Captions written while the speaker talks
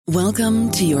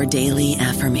Welcome to your daily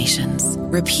affirmations.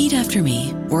 Repeat after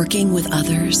me. Working with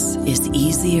others is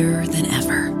easier than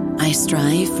ever. I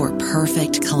strive for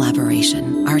perfect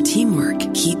collaboration. Our teamwork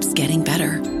keeps getting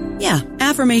better. Yeah,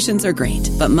 affirmations are great,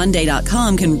 but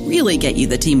Monday.com can really get you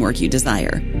the teamwork you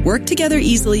desire. Work together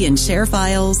easily and share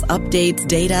files, updates,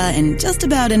 data, and just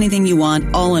about anything you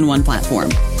want all in one platform.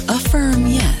 Affirm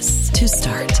yes to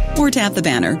start, or tap the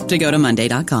banner to go to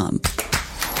Monday.com.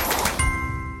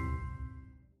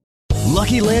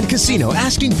 Lucky Land Casino,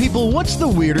 asking people, what's the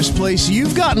weirdest place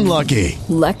you've gotten lucky?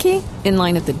 Lucky? In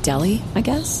line at the deli, I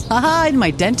guess? Aha, in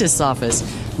my dentist's office.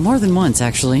 More than once,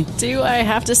 actually. Do I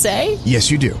have to say?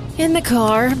 Yes, you do. In the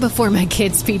car before my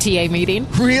kids' PTA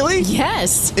meeting. Really?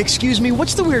 Yes. Excuse me,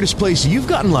 what's the weirdest place you've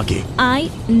gotten lucky? I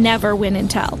never win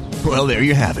and tell. Well, there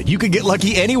you have it. You can get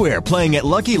lucky anywhere, playing at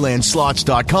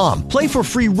LuckyLandSlots.com. Play for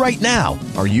free right now.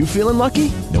 Are you feeling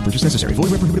lucky? No purchase necessary.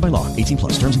 Void where prohibited by law. 18+.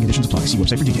 Terms and conditions apply. See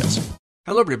website for details.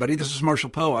 Hello, everybody. This is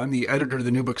Marshall Poe. I'm the editor of the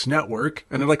New Books Network,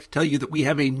 and I'd like to tell you that we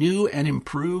have a new and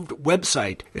improved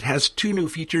website. It has 2 new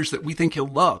features that we think you'll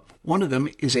love. One of them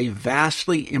is a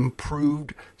vastly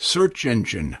improved search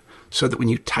engine, so that when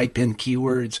you type in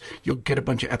keywords, you'll get a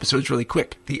bunch of episodes really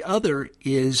quick. The other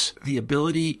is the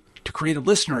ability to create a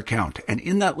listener account. And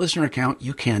in that listener account,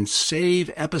 you can save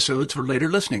episodes for later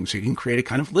listening. So you can create a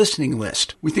kind of listening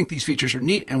list. We think these features are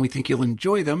neat, and we think you'll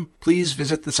enjoy them. Please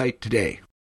visit the site today.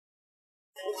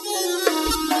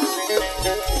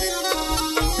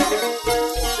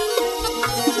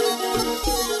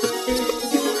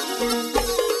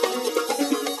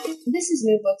 This is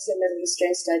New Books in Middle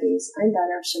Eastern Studies. I'm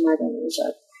Banafsheh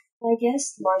Madani-Nejad. My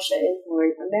guest, Marcia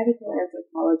Inhorn, a medical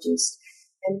anthropologist,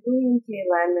 and William K.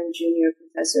 Landman Jr.,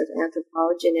 professor of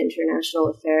anthropology and international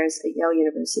affairs at Yale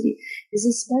University, is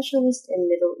a specialist in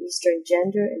Middle Eastern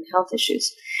gender and health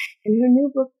issues. In her new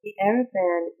book, The Arab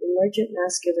Man, Emergent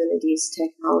Masculinities,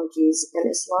 Technologies, and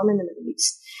Islam in the Middle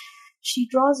East, she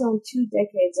draws on 2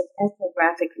 decades of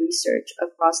ethnographic research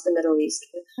across the Middle East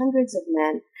with hundreds of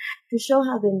men to show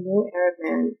how the new Arab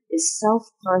man is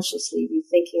self-consciously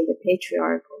rethinking the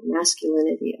patriarchal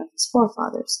masculinity of his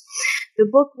forefathers. The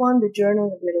book won the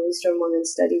Journal of Middle Eastern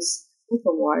Women's Studies Book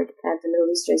Award at the Middle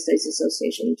Eastern Studies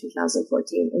Association in 2014,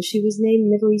 and she was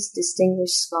named Middle East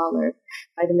Distinguished Scholar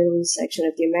by the Middle East section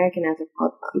of the American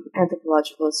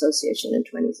Anthropological Association in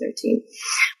 2013.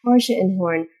 Marcia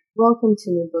Inhorn, welcome to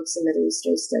New Books in Middle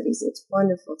Eastern Studies. It's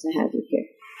wonderful to have you here.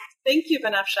 Thank you,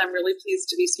 Banafsheh. I'm really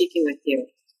pleased to be speaking with you.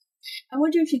 I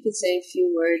wonder if you could say a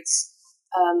few words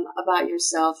about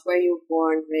yourself, where you were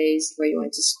born, raised, where you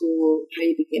went to school, where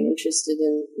you became interested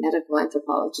in medical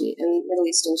anthropology and Middle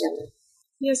Eastern gender.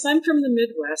 Yes, I'm from the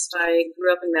Midwest. I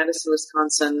grew up in Madison,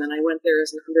 Wisconsin, and I went there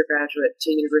as an undergraduate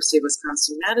to University of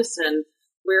Wisconsin-Madison,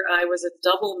 where I was a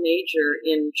double major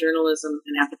in journalism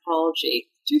and anthropology,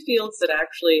 2 fields that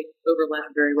actually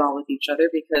overlap very well with each other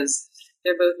because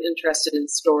they're both interested in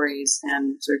stories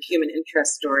and sort of human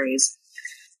interest stories.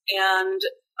 And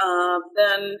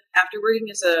then after working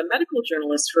as a medical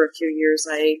journalist for a few years,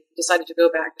 I decided to go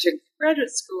back to graduate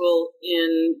school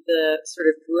in the sort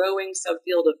of growing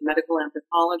subfield of medical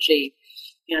anthropology.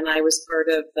 And I was part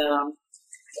of the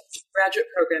graduate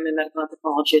program in medical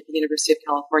anthropology at the University of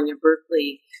California,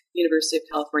 Berkeley, University of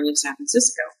California, San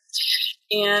Francisco.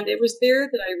 And it was there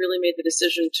that I really made the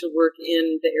decision to work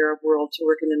in the Arab world, to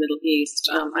work in the Middle East.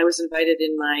 I was invited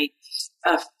in my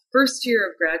first year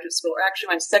of graduate school, or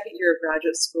actually my second year of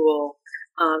graduate school,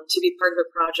 to be part of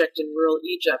a project in rural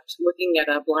Egypt looking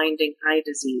at a blinding eye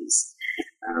disease.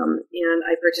 And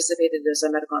I participated as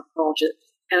a medical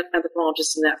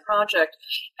anthropologist in that project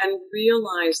and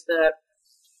realized that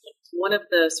one of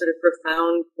the sort of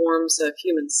profound forms of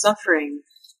human suffering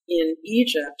in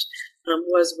Egypt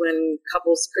was when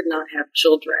couples could not have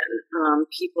children.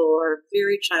 People are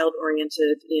very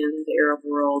child-oriented in the Arab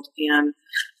world, and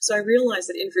so I realized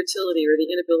that infertility, or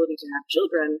the inability to have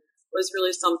children, was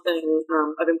really something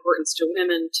of importance to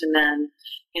women, to men,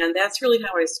 and that's really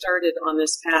how I started on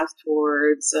this path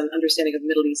towards an understanding of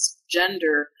Middle East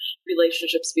gender,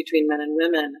 relationships between men and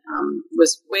women.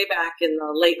 Was way back in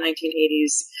the late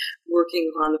 1980s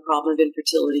working on the problem of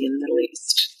infertility in the Middle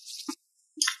East.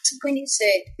 So when you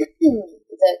say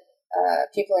that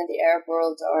people in the Arab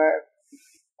world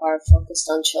are focused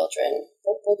on children,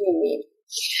 what do you mean?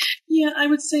 Yeah, I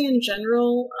would say in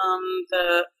general,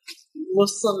 the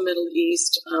Muslim Middle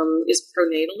East is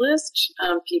pronatalist.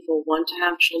 People want to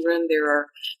have children. There are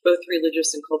both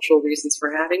religious and cultural reasons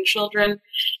for having children.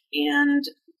 And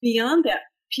beyond that,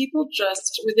 people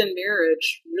just within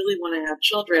marriage really want to have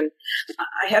children.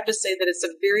 I have to say that it's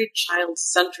a very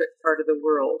child-centric part of the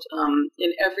world.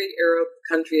 In every Arab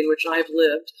country in which I've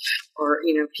lived, or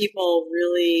people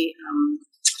really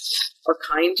are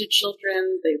kind to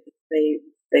children.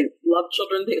 They love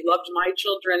children. They loved my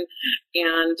children,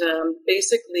 and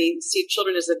basically see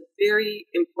children as a very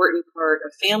important part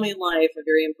of family life, a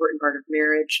very important part of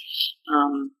marriage.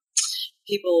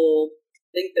 People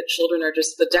think that children are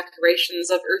just the decorations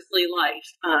of earthly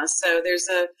life. So there's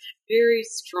a very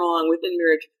strong, within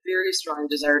marriage, very strong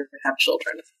desire to have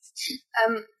children.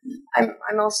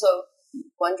 I'm also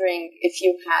wondering if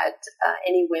you had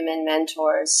any women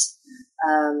mentors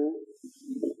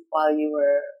while you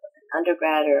were an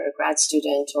undergrad or a grad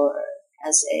student or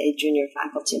as a junior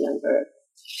faculty member.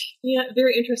 Yeah,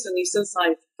 very interestingly, since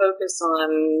I focus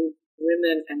on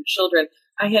women and children,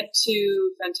 I had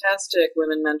two fantastic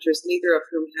women mentors, neither of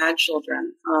whom had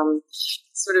children,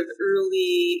 sort of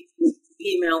early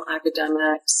female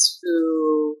academics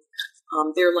who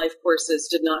their life courses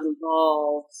did not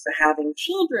involve having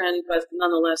children, but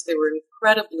nonetheless they were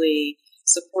incredibly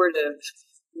supportive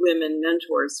women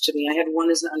mentors to me. I had one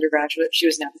as an undergraduate. She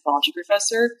was an anthropology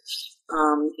professor.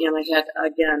 And I had,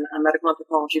 again, a medical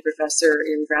anthropology professor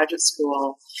in graduate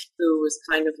school who was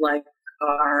kind of like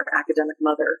our academic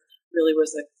mother. Really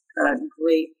was a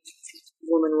great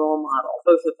woman role model,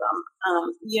 both of them.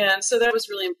 And so that was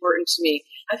really important to me.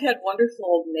 I've had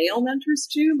wonderful male mentors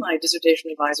too. My dissertation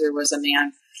advisor was a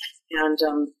man, and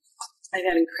I've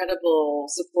had incredible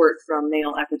support from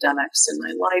male academics in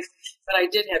my life, but I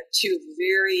did have two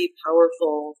very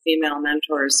powerful female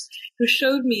mentors who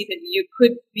showed me that you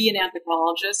could be an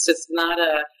anthropologist. It's not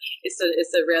it's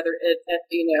a rather,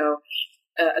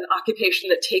 an occupation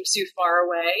that takes you far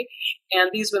away. And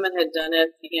these women had done it,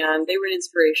 and they were an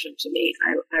inspiration to me,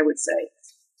 I would say.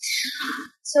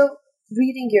 So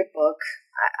reading your book,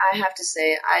 I have to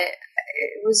say,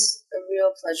 it was a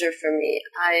real pleasure for me.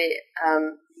 I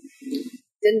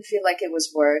didn't feel like it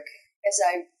was work. As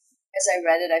I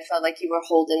read it, I felt like you were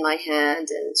holding my hand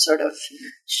and sort of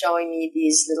showing me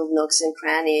these little nooks and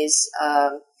crannies.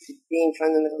 Being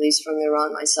from the Middle East, from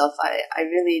Iran myself, I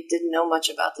really didn't know much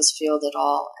about this field at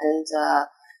all. And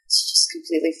it's just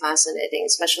completely fascinating,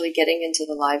 especially getting into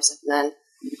the lives of men.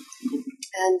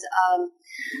 And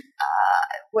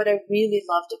what I really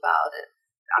loved about it,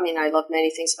 I mean, I loved many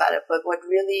things about it, but what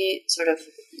really sort of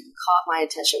caught my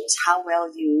attention was how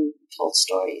well you told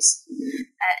stories.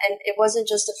 And it wasn't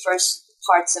just the first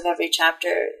parts of every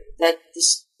chapter that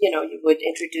this, you would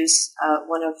introduce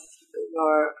one of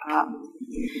your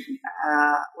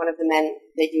one of the men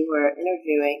that you were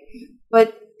interviewing,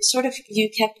 but sort of you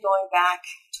kept going back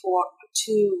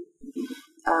to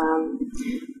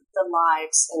the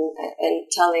lives and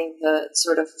telling the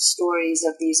sort of stories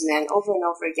of these men over and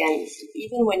over again,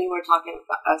 even when you were talking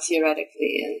about,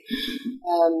 theoretically.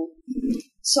 And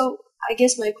so I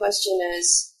guess my question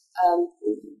is,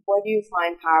 what do you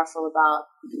find powerful about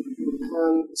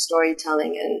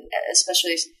storytelling, and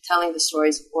especially telling the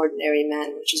stories of ordinary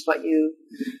men, which is what you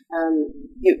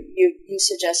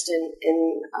suggest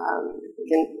in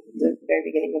the very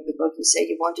beginning of the book. You say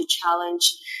you want to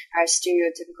challenge our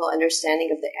stereotypical understanding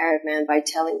of the Arab man by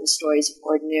telling the stories of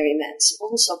ordinary men. So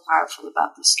what was so powerful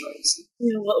about these stories?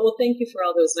 Yeah, well, thank you for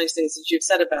all those nice things that you've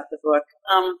said about the book.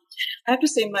 I have to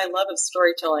say my love of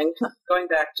storytelling, going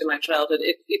back to my childhood,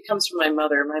 it comes from my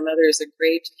mother. My mother is a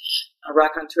great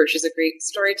raconteur. She's a great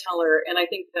storyteller. And I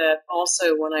think that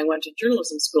also when I went to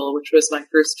journalism school, which was my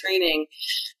first training,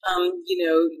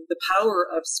 the power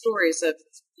of stories, of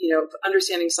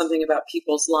understanding something about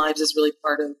people's lives is really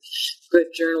part of good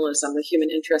journalism, the human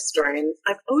interest story. And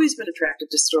I've always been attracted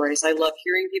to stories. I love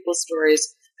hearing people's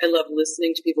stories. I love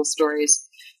listening to people's stories.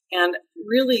 And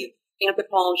really,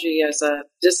 anthropology as a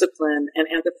discipline and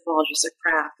anthropology as a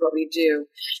craft, what we do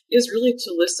is really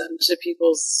to listen to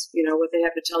people's, what they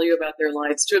have to tell you about their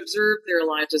lives, to observe their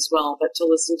lives as well, but to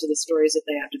listen to the stories that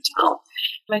they have to tell.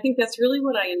 And I think that's really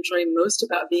what I enjoy most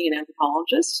about being an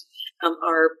anthropologist.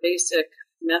 Our basic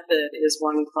method is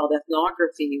one called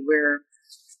ethnography, where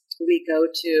we go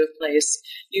to a place,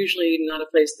 usually not a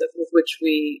place with which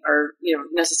we are,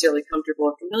 necessarily comfortable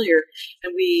or familiar,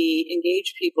 and we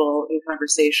engage people in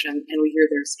conversation and we hear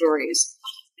their stories.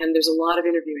 And there's a lot of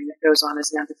interviewing that goes on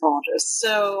as an anthropologist.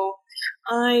 So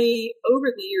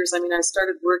over the years, I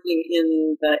started working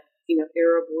in the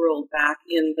Arab world back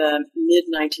in the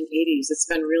mid-1980s. It's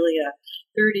been really a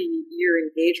 30-year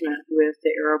engagement with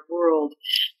the Arab world.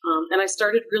 And I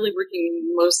started really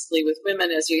working mostly with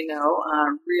women, as you know,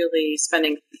 really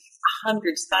spending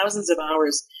hundreds, thousands of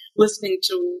hours listening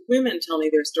to women tell me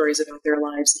their stories about their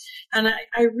lives. And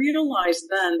I realized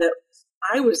then that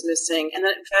I was missing, and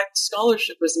that in fact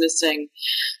scholarship was missing,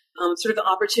 sort of the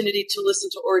opportunity to listen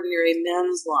to ordinary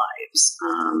men's lives.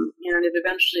 And it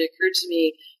eventually occurred to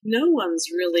me, no one's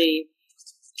really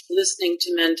listening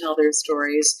to men tell their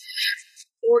stories.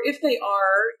 Or if they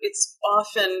are, it's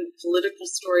often political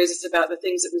stories. It's about the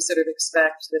things that we sort of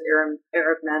expect, that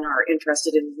Arab men are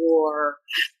interested in war,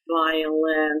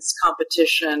 violence,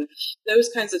 competition, those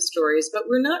kinds of stories. But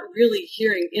we're not really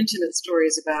hearing intimate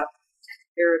stories about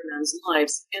Arab men's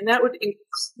lives. And that would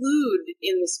include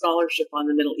in the scholarship on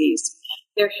the Middle East.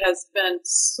 There has been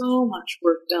so much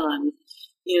work done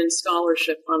in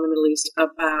scholarship on the Middle East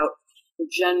about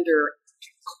gender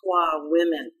qua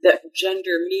women, that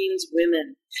gender means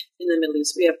women in the Middle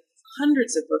East. We have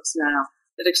hundreds of books now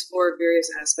that explore various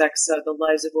aspects of the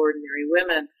lives of ordinary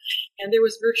women. And there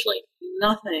was virtually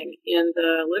nothing in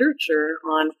the literature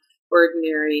on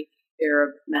ordinary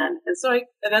Arab men. And so I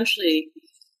eventually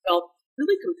felt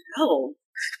really compelled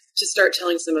to start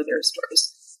telling some of their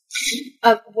stories.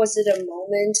 Was it a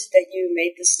moment that you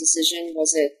made this decision?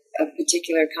 Was it a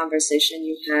particular conversation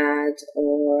you had,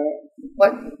 or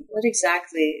what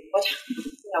exactly?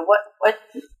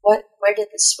 Where did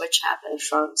the switch happen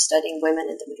from studying women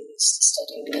in the Middle East to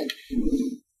studying men?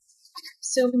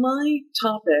 So my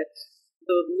topic,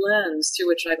 the lens through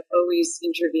which I've always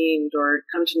intervened or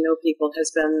come to know people,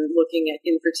 has been looking at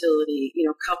infertility,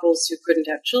 couples who couldn't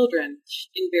have children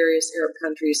in various Arab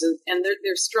countries, and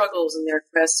their struggles and their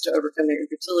quest to overcome their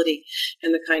infertility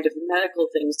and the kind of medical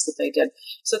things that they did.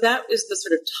 So that is the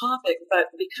sort of topic, but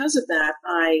because of that,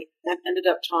 I have ended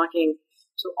up talking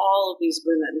to all of these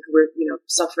women who were,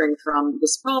 suffering from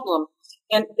this problem,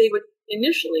 and they would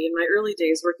initially, in my early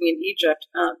days working in Egypt,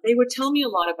 they would tell me a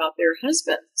lot about their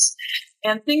husbands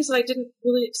and things I didn't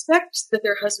really expect, that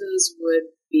their husbands would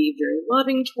be very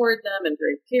loving toward them and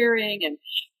very caring and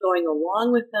going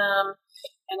along with them.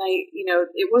 And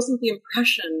it wasn't the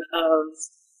impression of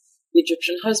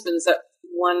Egyptian husbands that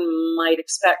one might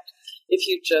expect if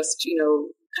you just,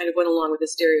 kind of went along with the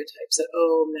stereotypes that,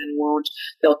 men won't,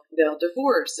 they'll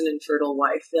divorce an infertile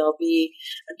wife, they'll be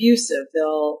abusive,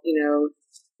 they'll,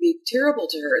 be terrible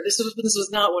to her. This was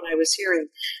not what I was hearing.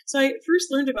 So I first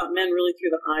learned about men really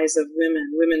through the eyes of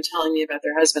women telling me about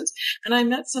their husbands. And I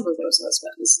met some of those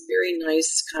husbands, very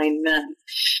nice, kind men.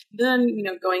 Then,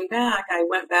 going back, I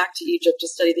went back to Egypt to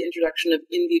study the introduction of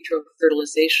in vitro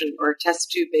fertilization, or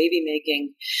test tube baby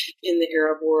making, in the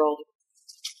Arab world.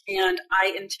 And I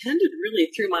intended really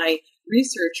through my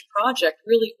research project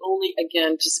really only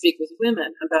again to speak with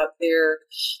women about their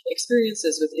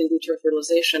experiences with in vitro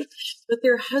fertilization. But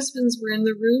their husbands were in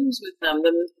the rooms with them.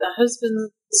 The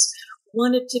husbands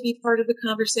wanted to be part of the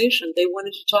conversation. They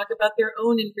wanted to talk about their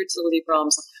own infertility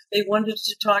problems. They wanted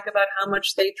to talk about how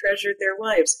much they treasured their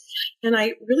wives. And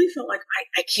I really felt like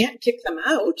I can't kick them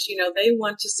out. They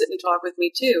want to sit and talk with me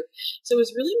too. So it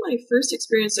was really my first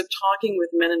experience of talking with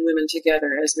men and women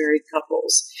together as married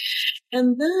couples.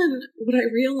 And then what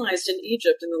I realized in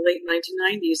Egypt in the late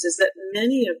 1990s is that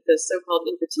many of the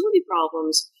so-called infertility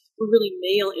problems were really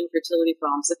male infertility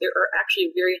problems, that there are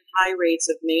actually very high rates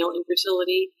of male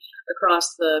infertility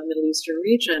across the Middle Eastern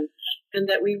region, and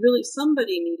that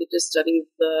somebody needed to study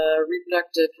the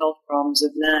reproductive health problems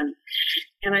of men.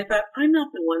 And I thought, I'm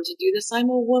not the one to do this. I'm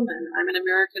a woman. I'm an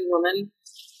American woman.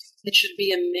 It should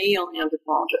be a male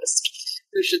anthropologist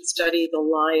who should study the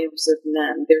lives of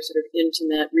men, their sort of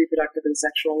intimate reproductive and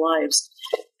sexual lives.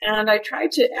 And I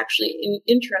tried to actually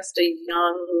interest a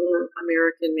young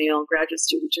American male graduate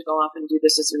student to go off and do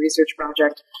this as a research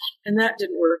project, and that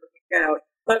didn't work out.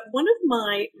 But one of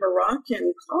my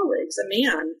Moroccan colleagues, a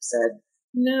man, said,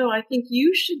 no, I think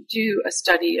you should do a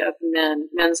study of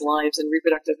men's lives and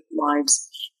reproductive lives.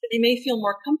 They may feel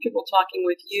more comfortable talking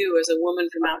with you as a woman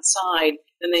from outside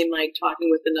than they might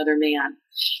talking with another man,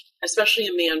 especially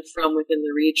a man from within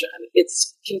the region. It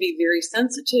can be very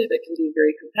sensitive. It can be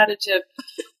very competitive.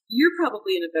 You're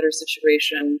probably in a better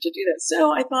situation to do that.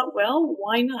 So I thought, well,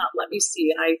 why not? Let me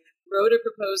see. I wrote a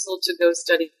proposal to go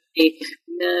study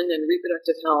men and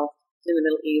reproductive health in the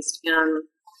Middle East. And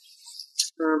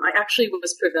I actually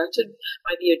was prevented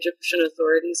by the Egyptian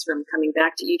authorities from coming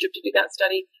back to Egypt to do that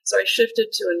study. So I shifted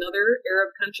to another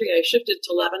Arab country. I shifted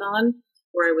to Lebanon,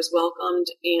 where I was welcomed.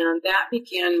 And that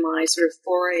began my sort of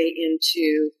foray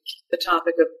into the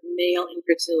topic of male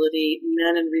infertility,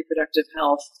 men and reproductive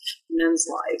health, men's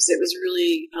lives. It was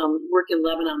really work in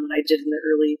Lebanon that I did in the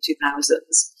early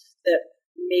 2000s that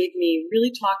made me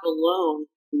really talk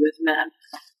alone with men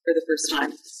for the first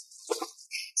time.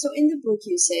 So in the book,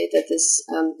 you say that this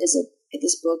is a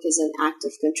this book is an act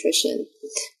of contrition,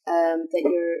 that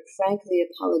your frankly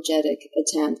apologetic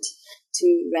attempt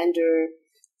to render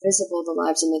visible the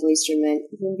lives of Middle Eastern men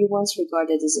whom you once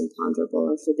regarded as imponderable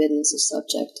and forbidden as a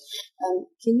subject.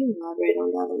 Can you elaborate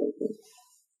on that a little bit?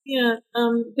 Yeah,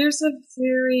 there's a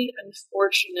very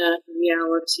unfortunate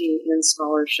reality in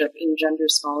scholarship, in gender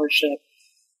scholarship,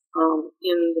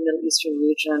 in the Middle Eastern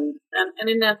region, and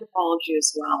in anthropology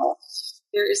as well.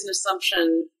 There is an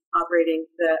assumption operating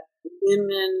that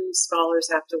women scholars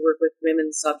have to work with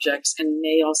women subjects and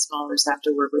male scholars have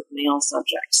to work with male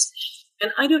subjects.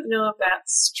 And I don't know if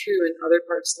that's true in other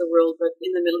parts of the world, but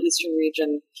in the Middle Eastern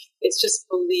region, it's just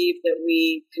believed that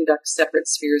we conduct separate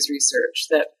spheres research,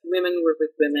 that women work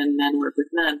with women, men work with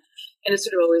men. And it's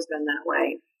sort of always been that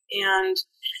way. And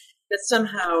that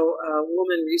somehow a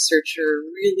woman researcher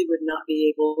really would not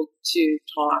be able to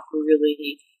talk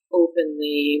really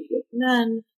openly with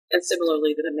men, and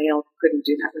similarly that a male couldn't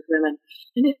do that with women.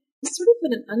 And it's sort of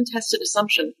been an untested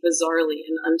assumption, bizarrely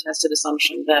an untested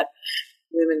assumption, that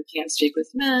women can't speak with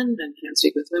men can't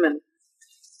speak with women.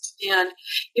 And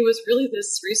it was really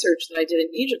this research that I did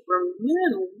in Egypt where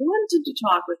men wanted to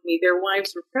talk with me. Their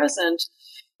wives were present,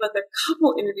 but the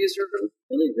couple interviews were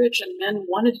really rich, and men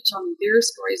wanted to tell me their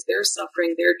stories, their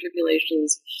suffering, their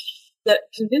tribulations, that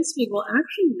convinced me, well,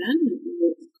 actually men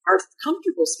are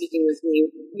comfortable speaking with me,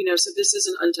 so this is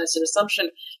an untested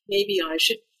assumption. Maybe I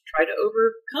should try to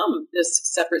overcome this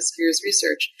separate spheres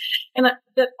research. And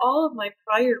that all of my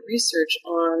prior research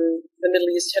on the Middle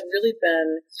East had really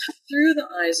been through the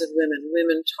eyes of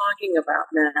women talking about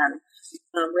men,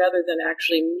 rather than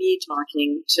actually me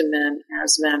talking to men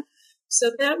as men.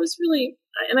 So that was really,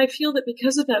 and I feel that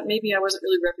because of that, maybe I wasn't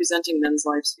really representing men's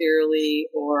lives fairly,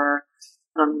 or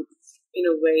in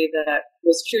a way that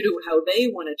was true to how they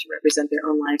wanted to represent their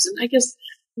own lives. And I guess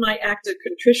my act of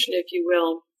contrition, if you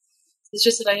will, it's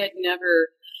just that I had never,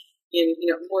 in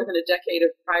more than a decade of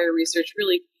prior research,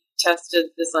 really tested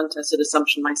this untested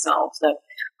assumption myself, that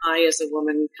I, as a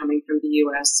woman coming from the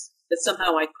U.S., that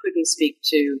somehow I couldn't speak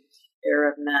to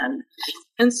Arab men.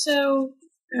 And so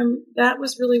that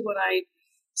was really what I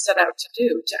set out to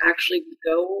do, to actually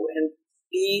go and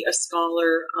be a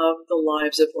scholar of the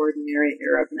lives of ordinary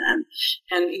Arab men.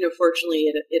 And, fortunately,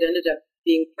 it ended up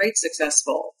being quite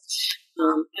successful.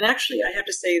 And actually, I have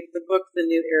to say, the book, The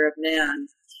New Arab Man,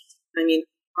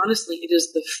 honestly, it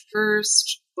is the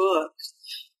first book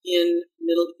in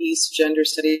Middle East gender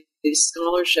studies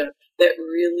scholarship that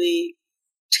really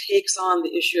takes on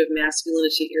the issue of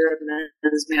masculinity, Arab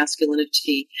men's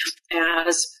masculinity,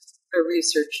 as a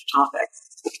research topic,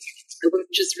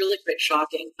 which is really quite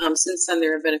shocking. Since then,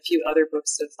 there have been a few other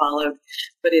books that followed,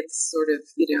 but it's sort of,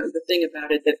 the thing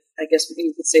about it that I guess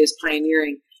you could say is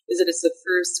pioneering is that it's the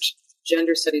first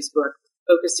gender studies book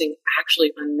focusing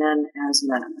actually on men as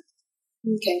men.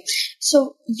 Okay.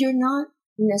 So you're not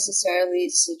necessarily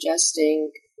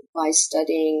suggesting by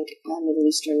studying Middle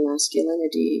Eastern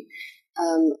masculinity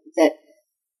that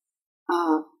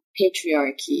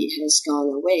patriarchy has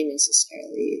gone away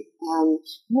necessarily.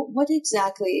 What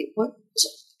exactly?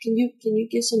 Can you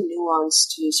give some nuance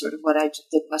to sort of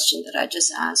the question that I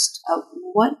just asked?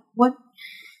 What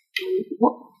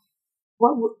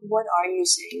are you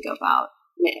saying about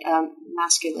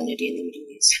masculinity in the Middle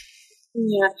East?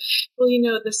 Yeah. Well,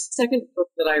 the second book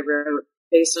that I wrote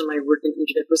based on my work in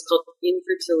Egypt was called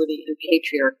Infertility and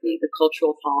Patriarchy, The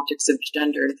Cultural Politics of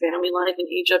Gender and Family Life in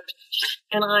Egypt.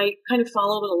 And I kind of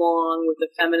followed it along with the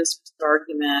feminist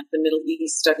argument, the Middle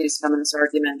East studies feminist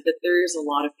argument, that there is a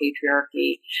lot of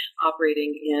patriarchy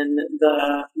operating in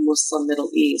the Muslim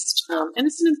Middle East. And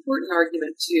it's an important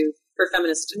argument for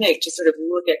feminists to make, to sort of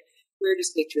look at where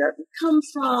does patriarchy come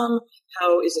from?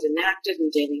 How is it enacted in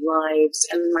daily lives?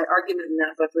 And my argument in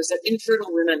that book was that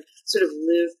infertile women sort of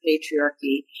live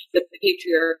patriarchy, the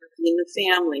patriarchy in the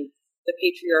family, the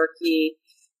patriarchy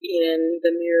in the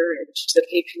marriage, the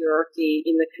patriarchy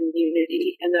in the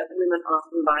community, and that women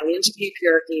often buy into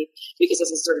patriarchy because it's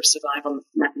a sort of survival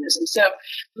mechanism. So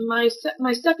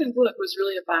my second book was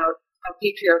really about how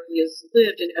patriarchy is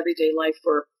lived in everyday life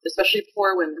for especially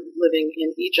poor women living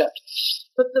in Egypt.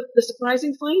 But the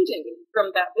surprising finding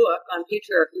from that book on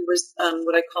patriarchy was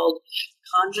what I called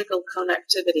conjugal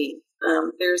connectivity.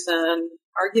 There's an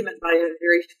argument by a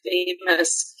very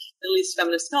famous Middle East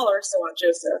feminist scholar, Sawat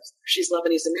Joseph, she's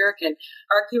Lebanese American,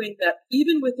 arguing that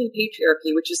even within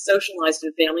patriarchy, which is socialized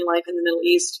in family life in the Middle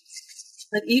East,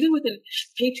 that even within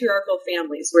patriarchal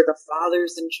families where the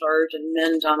father's in charge and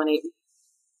men dominate,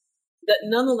 that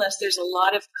nonetheless there's a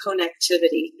lot of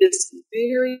connectivity, this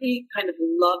very kind of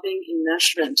loving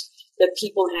enmeshment that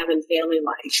people have in family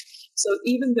life. So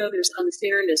even though there's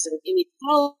unfairness and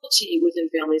inequality within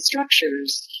family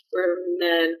structures where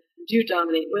men do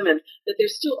dominate women, that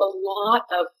there's still a lot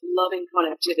of loving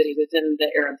connectivity within the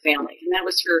Arab family. And that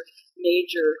was her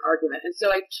major argument. And so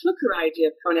I took her idea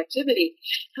of connectivity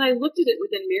and I looked at it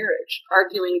within marriage,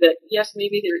 arguing that yes,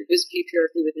 maybe there is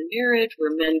patriarchy within marriage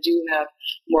where men do have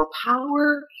more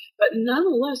power, but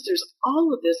nonetheless, there's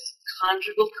all of this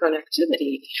conjugal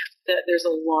connectivity, that there's a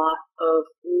lot of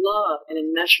love and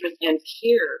enmeshment and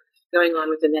care going on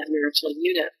within that marital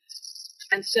unit.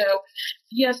 And so,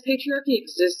 yes, patriarchy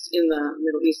exists in the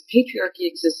Middle East.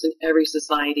 Patriarchy exists in every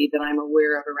society that I'm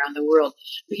aware of around the world.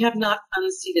 We have not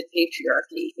unseated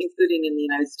patriarchy, including in the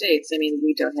United States. I mean,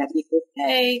 we don't have equal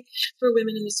pay for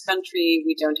women in this country.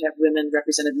 We don't have women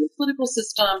represented in the political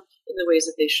system in the ways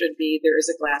that they should be. There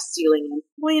is a glass ceiling in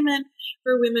employment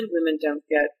for women. Women don't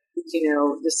get,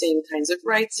 the same kinds of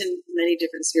rights in many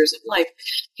different spheres of life.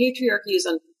 Patriarchy is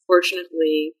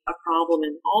unfortunately a problem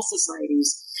in all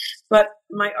societies. But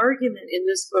my argument in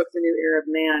this book, The New Arab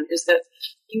Man, is that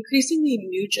increasingly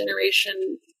new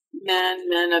generation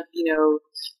men of,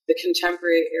 the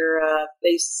contemporary era,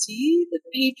 they see the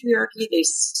patriarchy, they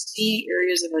see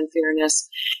areas of unfairness,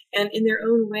 and in their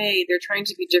own way, they're trying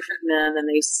to be different men than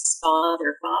they saw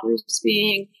their fathers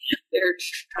being. They're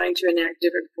trying to enact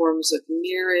different forms of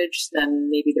marriage than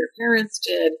maybe their parents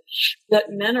did.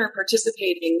 That men are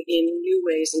participating in new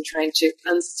ways and trying to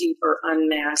unseat or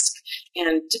unmask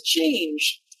and to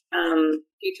change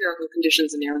patriarchal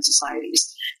conditions in their own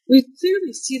societies. We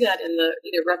clearly see that in the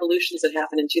revolutions that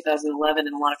happened in 2011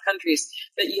 in a lot of countries,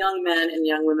 that young men and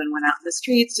young women went out in the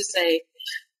streets to say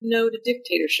no to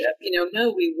dictatorship.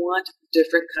 No, we want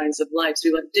different kinds of lives.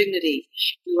 We want dignity.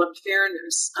 We want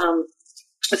fairness.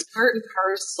 It's part and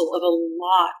parcel of a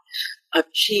lot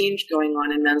of change going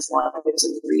on in men's lives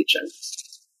in the region.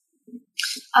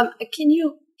 Can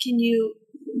you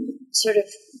sort of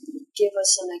give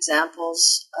us some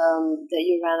examples that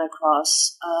you ran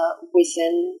across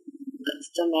within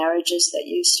the marriages that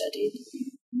you studied?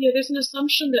 Yeah, there's an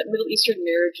assumption that Middle Eastern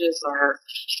marriages are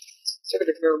sort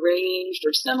of arranged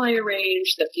or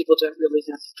semi-arranged, that people don't really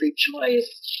have free choice,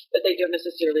 that they don't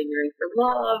necessarily marry for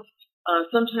love.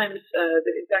 Sometimes,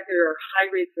 in fact, there are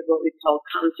high rates of what we call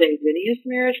consanguineous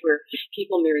marriage, where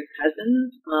people marry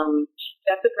cousins.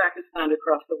 That's a practice found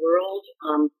across the world,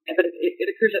 but it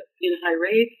occurs in high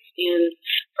rates in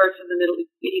parts of the Middle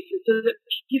East, and so that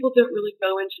people don't really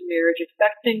go into marriage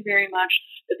expecting very much,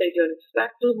 that they don't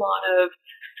expect a lot of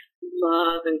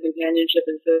love and companionship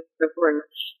and so forth.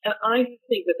 And I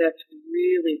think that that's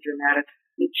really dramatic.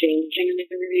 Changing in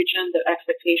the region, the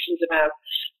expectations about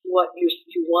what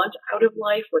you want out of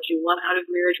life, what you want out of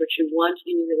marriage, what you want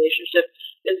in your relationship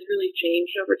has really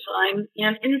changed over time.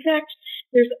 And in fact,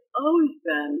 there's always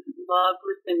been love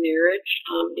within marriage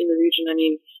in the region. I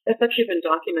mean, that's actually been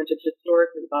documented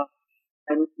historically by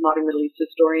modern Middle East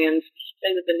historians,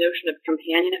 saying that the notion of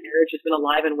companionate marriage has been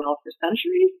alive and well for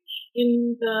centuries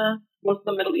in the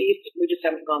Muslim Middle East. We just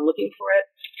haven't gone looking for it.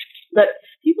 But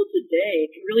people today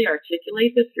can really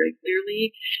articulate this very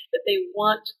clearly, that they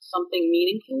want something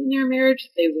meaningful in their marriage,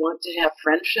 that they want to have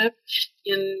friendship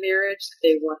in marriage, that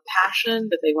they want passion,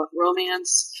 that they want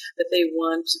romance, that they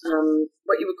want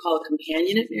what you would call a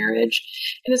companionate marriage.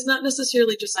 And it's not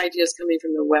necessarily just ideas coming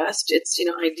from the West. It's,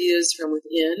 ideas from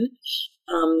within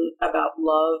about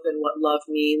love and what love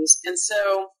means. And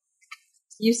so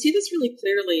you see this really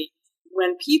clearly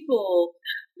when people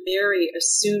marry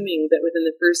assuming that within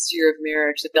the first year of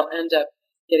marriage that they'll end up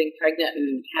getting pregnant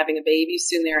and having a baby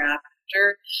soon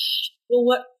thereafter.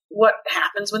 Well, what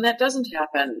happens when that doesn't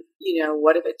happen?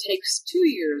 What if it takes 2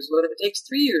 years? What if it takes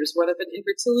 3 years? What if an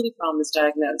infertility problem is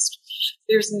diagnosed?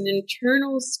 There's an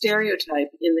internal stereotype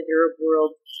in the Arab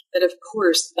world that, of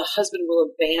course, the husband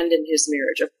will abandon his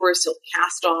marriage. Of course, he'll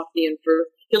cast off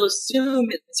he'll assume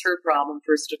it's her problem,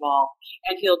 first of all,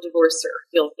 and he'll divorce her.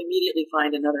 He'll immediately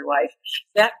find another wife.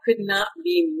 That could not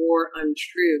be more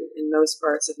untrue in most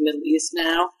parts of the Middle East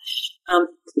now.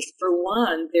 For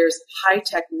one, there's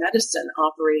high-tech medicine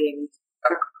operating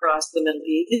across the Middle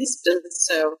East, and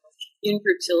so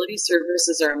infertility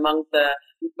services are among the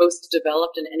most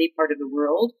developed in any part of the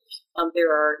world.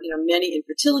 There are, many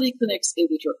infertility clinics, in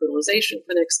vitro fertilization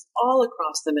clinics all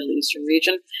across the Middle Eastern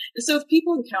region. And so if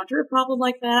people encounter a problem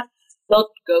like that, they'll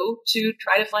go to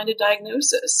try to find a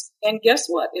diagnosis. And guess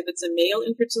what? If it's a male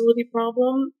infertility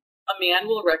problem, a man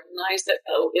will recognize that,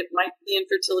 the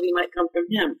infertility might come from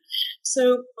him.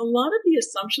 So a lot of the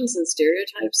assumptions and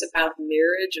stereotypes about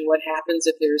marriage and what happens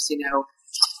if there's,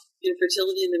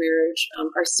 infertility in the marriage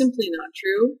are simply not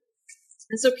true.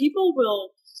 And so people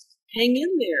will hang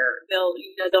in there.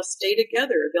 They'll stay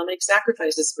together. They'll make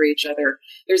sacrifices for each other.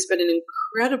 There's been an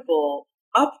incredible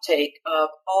uptake of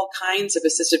all kinds of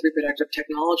assisted reproductive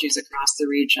technologies across the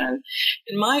region.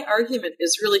 And my argument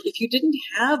is really, if you didn't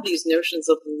have these notions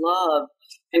of love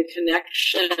and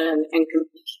connection and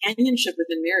companionship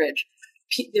within marriage,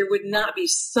 there would not be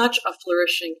such a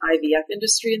flourishing IVF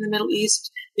industry in the Middle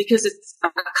East, because it's a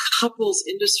couples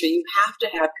industry. You have to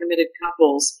have committed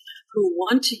couples who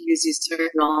want to use these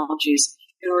technologies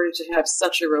in order to have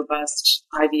such a robust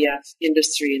IVF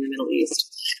industry in the Middle East.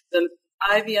 The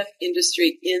IVF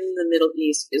industry in the Middle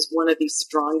East is one of the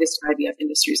strongest IVF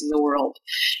industries in the world.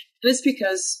 And it's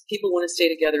because people want to stay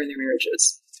together in their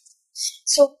marriages.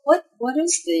 So what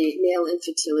is the male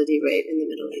infertility rate in the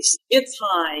Middle East? It's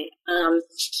high.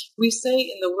 We say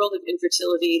in the world of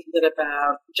infertility that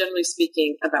generally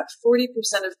speaking, about 40%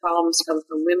 of problems come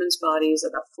from women's bodies,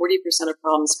 about 40% of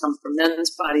problems come from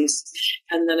men's bodies,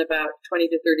 and then about 20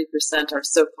 to 30% are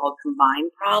so-called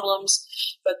combined problems.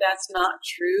 But that's not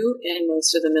true in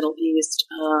most of the Middle East.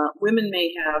 Women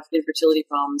may have infertility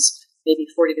problems. Maybe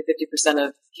 40 to 50%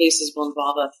 of cases will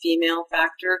involve a female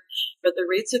factor, but the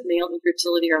rates of male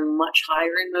infertility are much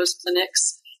higher in most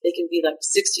clinics. They can be like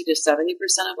 60 to 70%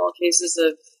 of all cases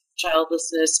of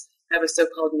childlessness have a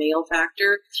so-called male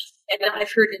factor. And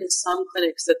I've heard in some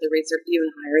clinics that the rates are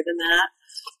even higher than that.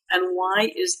 And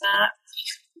why is that?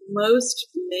 Most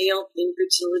male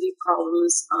infertility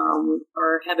problems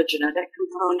have a genetic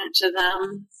component to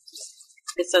them.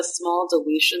 It's a small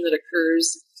deletion that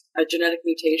occurs, a genetic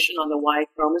mutation on the Y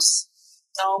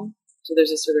chromosome. So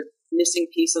there's a sort of missing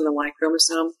piece on the Y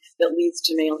chromosome that leads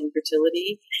to male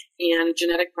infertility. And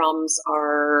genetic problems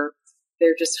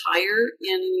they're just higher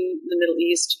in the Middle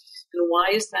East. And why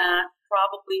is that?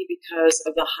 Probably because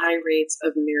of the high rates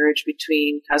of marriage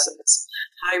between cousins.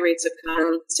 High rates of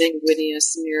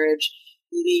consanguineous marriage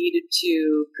lead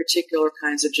to particular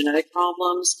kinds of genetic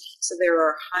problems. So there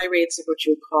are high rates of what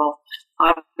you would call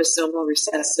autosomal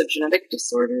recessive genetic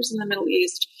disorders in the Middle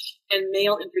East, and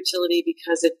male infertility,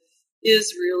 because it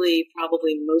is really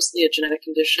probably mostly a genetic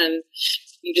condition.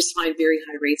 You just find very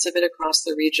high rates of it across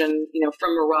the region,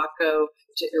 from Morocco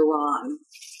to Iran.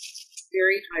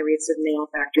 Very high rates of male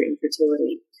factor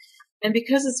infertility. And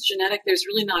because it's genetic, there's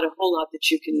really not a whole lot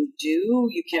that you can do.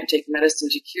 You can't take medicine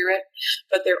to cure it.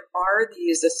 But there are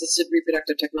these assisted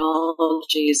reproductive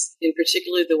technologies, in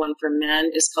particular the one for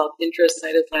men is called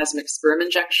intracytoplasmic sperm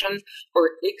injection, or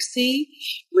ICSI,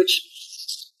 which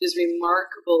is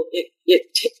remarkable.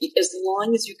 As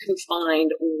long as you can find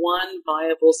one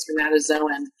viable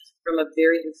spermatozoan from a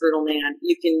very infertile man,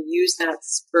 you can use that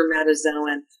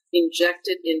spermatozoan, inject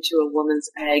it into a woman's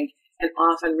egg, and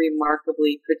often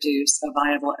remarkably produce a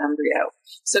viable embryo.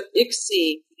 So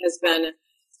ICSI has been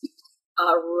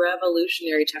a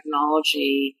revolutionary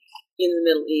technology in the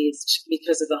Middle East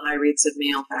because of the high rates of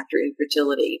male factor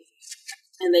infertility.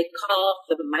 And they call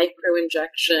it the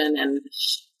microinjection, and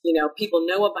people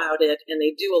know about it and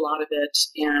they do a lot of it.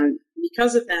 And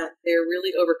because of that, they're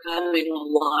really overcoming a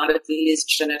lot of these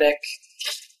genetic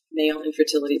male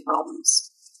infertility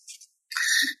problems.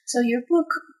 So your book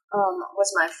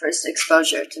was my first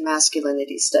exposure to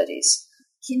masculinity studies.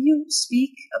 Can you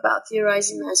speak about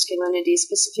theorizing masculinity,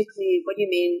 specifically what you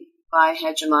mean by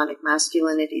hegemonic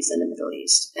masculinities in the Middle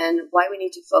East, and why we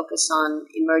need to focus on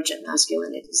emergent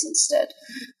masculinities instead?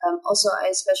 Also, I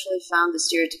especially found the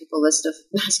stereotypical list of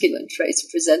masculine traits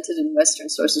presented in Western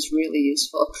sources really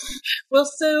useful. Well,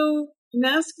 so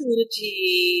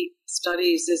masculinity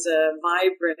studies is a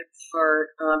vibrant part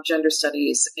of gender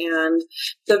studies, and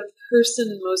the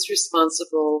person most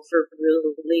responsible for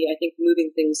really, I think,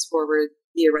 moving things forward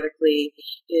theoretically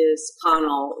is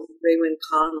Raymond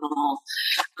Connell,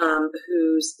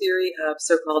 whose theory of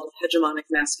so-called hegemonic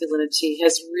masculinity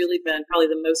has really been probably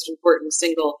the most important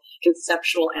single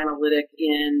conceptual analytic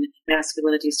in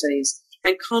masculinity studies.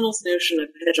 And Connell's notion of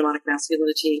hegemonic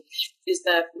masculinity is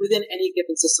that within any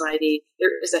given society,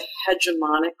 there is a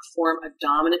hegemonic form, a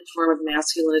dominant form of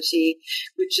masculinity,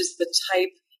 which is the type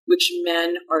which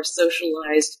men are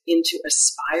socialized into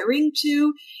aspiring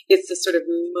to. It's the sort of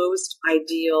most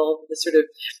ideal, the sort of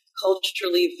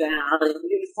culturally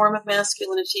valued form of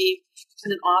masculinity,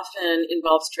 and it often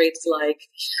involves traits like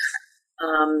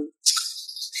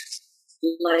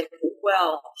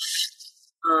wealth,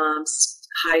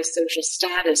 high social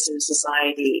status in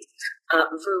society,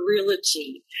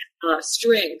 virility,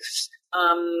 strength,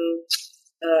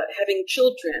 having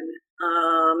children,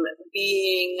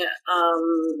 being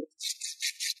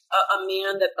a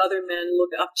man that other men look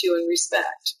up to and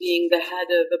respect, being the head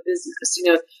of a business.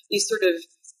 These sort of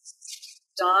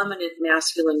dominant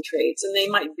masculine traits, and they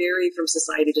might vary from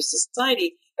society to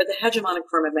society, but the hegemonic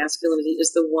form of masculinity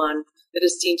is the one that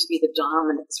is seen to be the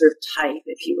dominant sort of type,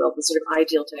 if you will, the sort of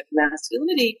ideal type of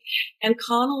masculinity. And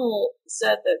Connell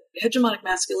said that hegemonic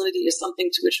masculinity is something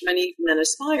to which many men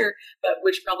aspire, but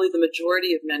which probably the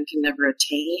majority of men can never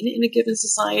attain in a given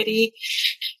society.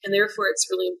 And therefore, it's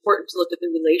really important to look at the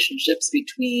relationships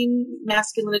between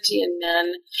masculinity and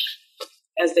men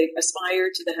as they aspire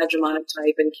to the hegemonic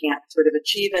type and can't sort of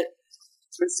achieve it.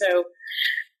 And so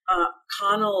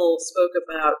Connell spoke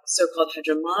about so-called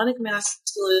hegemonic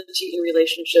masculinity in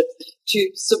relationship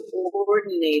to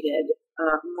subordinated,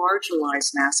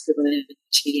 marginalized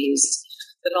masculinities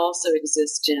that also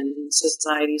exist in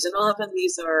societies. And often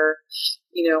these are,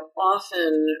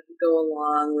 often go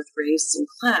along with race and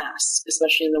class,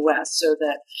 especially in the West, so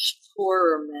that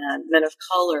poorer men of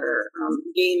color,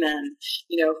 gay men,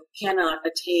 cannot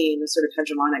attain the sort of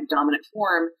hegemonic dominant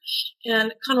form.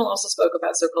 And Connell also spoke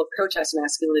about so-called protest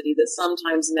masculinity, that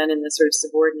sometimes men in the sort of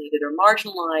subordinated or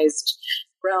marginalized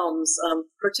realms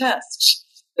protest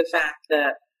the fact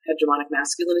that hegemonic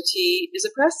masculinity is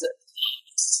oppressive.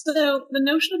 So the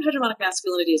notion of hegemonic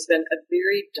masculinity has been a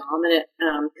very dominant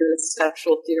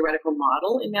conceptual theoretical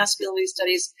model in masculinity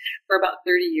studies for about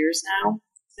 30 years now.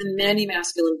 And many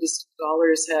masculinity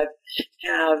scholars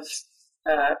have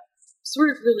sort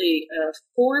of really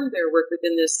formed their work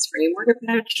within this framework of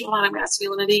hegemonic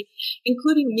masculinity,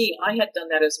 including me. I had done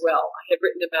that as well. I had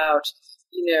written about,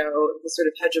 the sort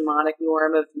of hegemonic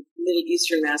norm of Middle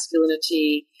Eastern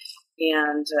masculinity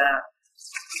and,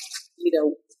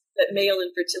 that male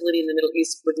infertility in the Middle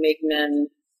East would make men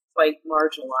quite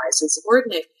marginalized and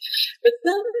subordinate. But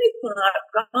then I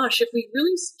thought, gosh, if we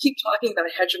really keep talking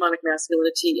about hegemonic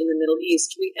masculinity in the Middle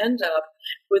East, we end up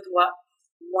with what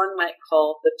one might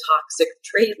call the toxic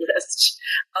trait list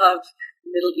of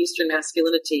Middle Eastern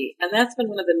masculinity. And that's been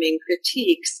one of the main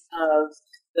critiques of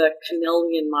the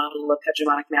Connellian model of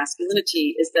hegemonic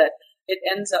masculinity, is that it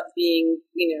ends up being,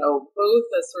 both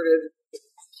a sort of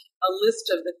a list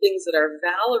of the things that are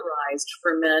valorized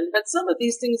for men, but some of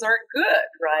these things aren't good,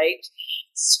 right?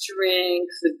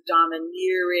 Strength,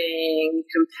 domineering,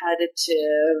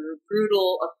 competitive,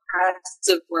 brutal,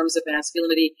 oppressive forms of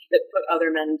masculinity that put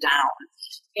other men down.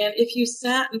 And if you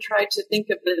sat and tried to think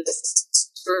of this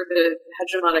sort of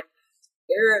hegemonic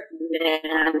Arab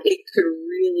man, it could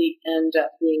really end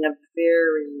up being a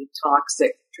very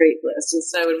toxic trait list. And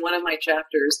so in one of my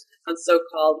chapters on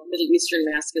so-called Middle Eastern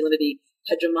masculinity,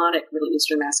 hegemonic Middle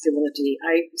Eastern masculinity,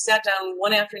 I sat down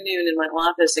one afternoon in my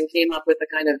office and came up with a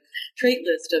kind of trait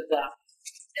list of the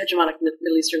hegemonic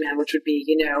Middle Eastern man, which would be,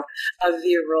 a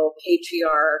virile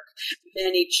patriarch,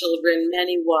 many children,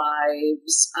 many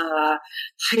wives,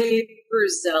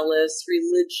 hyper-zealous,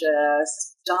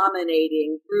 religious,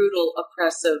 dominating, brutal,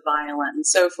 oppressive, violent, and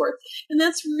so forth. And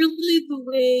that's really the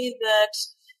way that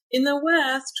in the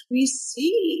West we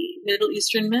see Middle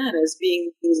Eastern men as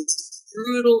being these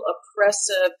brutal,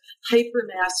 oppressive,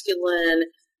 hyper-masculine,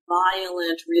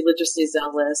 violent, religiously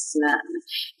zealous men,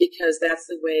 because that's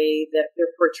the way that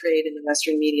they're portrayed in the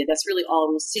Western media. That's really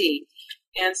all we see.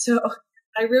 And so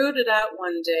I wrote it out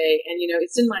one day, and,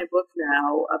 it's in my book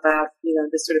now about,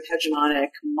 this sort of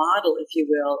hegemonic model, if you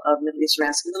will, of Middle Eastern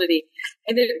masculinity.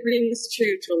 And it rings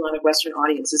true to a lot of Western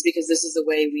audiences, because this is the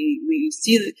way we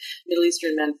see the Middle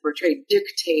Eastern men portrayed: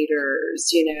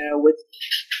 dictators, with,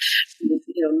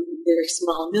 their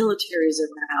small militaries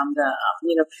around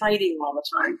them, fighting all the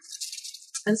time.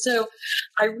 And so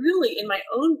I really, in my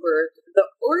own work, the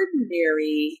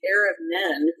ordinary Arab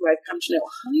men, who I've come to know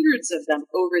hundreds of them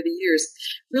over the years,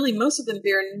 really most of them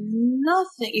bear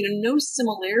nothing, no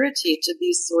similarity to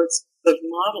these sorts of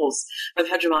models of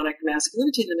hegemonic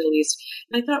masculinity in the Middle East.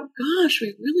 And I thought, gosh,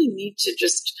 we really need to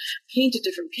just paint a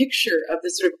different picture of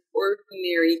this sort of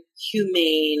ordinary,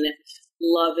 humane,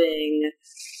 loving,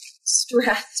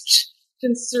 stressed,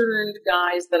 concerned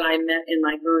guys that I met in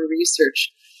my own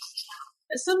research.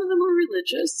 Some of them were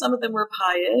religious, some of them were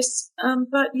pious,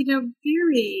 but,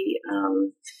 very,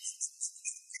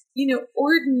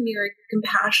 ordinary,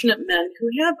 compassionate men who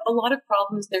have a lot of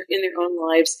problems in their own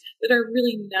lives that are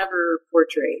really never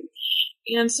portrayed.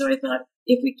 And so I thought,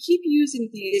 if we keep using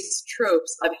these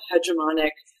tropes of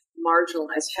hegemonic,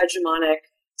 marginalized, hegemonic,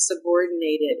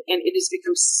 subordinated, and it has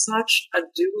become such a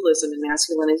dualism in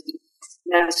masculinity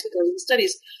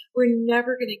studies, we're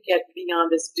never going to get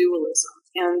beyond this dualism.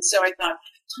 And so I thought,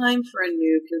 time for a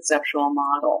new conceptual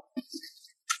model.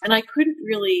 And I couldn't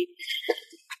really,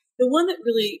 the one that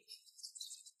really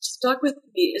stuck with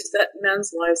me is that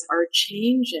men's lives are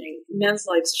changing. Men's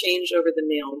lives change over the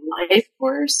male life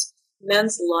course.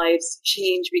 men's lives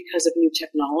change because of new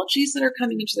technologies that are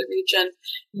coming into the region.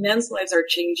 Men's lives are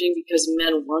changing because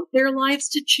men want their lives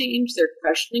to change. They're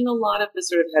questioning a lot of the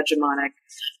sort of hegemonic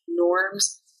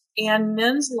norms. And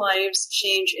men's lives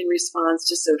change in response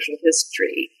to social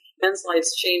history. Men's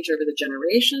lives change over the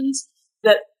generations.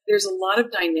 That there's a lot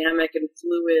of dynamic and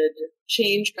fluid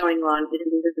change going on in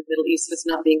the Middle East that's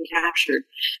not being captured.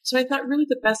 So I thought really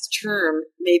the best term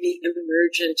may be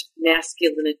emergent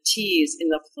masculinities in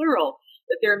the plural,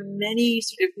 that there are many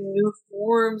sort of new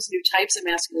forms, new types of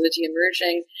masculinity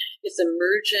emerging. It's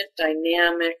emergent,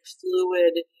 dynamic,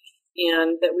 fluid,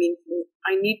 and that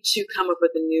I need to come up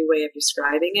with a new way of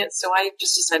describing it. So I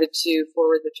just decided to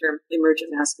forward the term emergent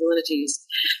masculinities.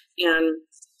 And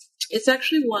it's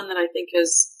actually one that I think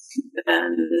has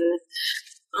been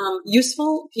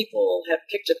useful. People have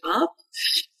picked it up.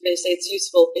 They say it's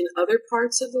useful in other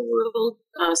parts of the world.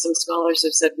 Some scholars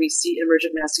have said we see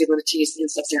emergent masculinities in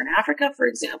sub-Saharan Africa, for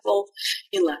example,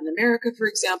 in Latin America, for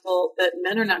example, that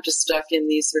men are not just stuck in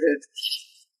these sort of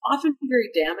often very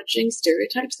damaging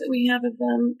stereotypes that we have of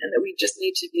them, and that we just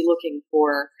need to be looking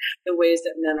for the ways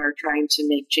that men are trying to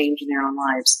make change in their own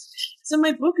lives. So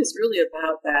my book is really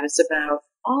about that. It's about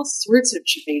all sorts of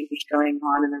change going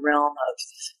on in the realm of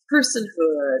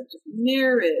personhood,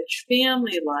 marriage,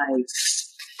 family life,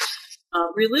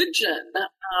 religion,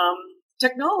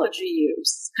 technology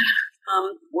use,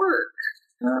 work.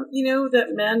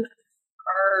 That men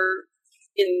are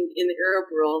in the Arab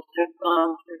world have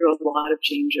gone through a lot of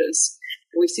changes.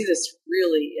 We see this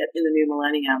really in the new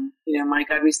millennium. My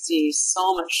God, we see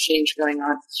so much change going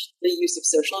on. The use of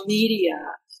social media.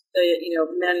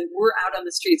 Men were out on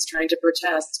the streets trying to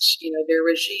protest, their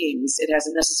regimes. It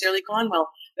hasn't necessarily gone well,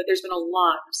 but there's been a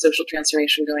lot of social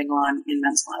transformation going on in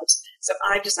men's lives. So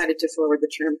I decided to forward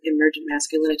the term emergent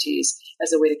masculinities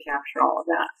as a way to capture all of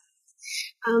that.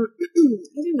 I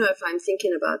don't know if I'm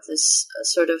thinking about this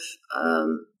sort of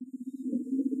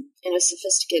in a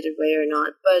sophisticated way or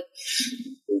not, but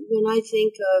when I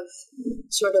think of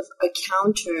sort of a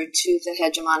counter to the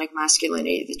hegemonic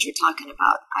masculinity that you're talking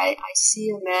about, I see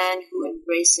a man who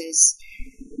embraces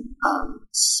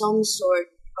some sort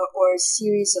or a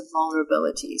series of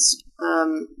vulnerabilities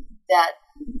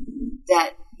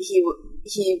that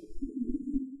he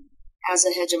as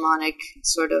a hegemonic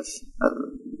sort of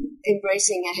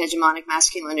embracing a hegemonic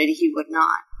masculinity he would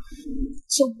not.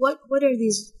 So what are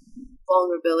these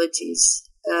vulnerabilities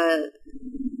that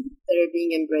are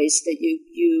being embraced that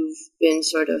you've been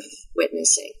sort of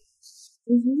witnessing?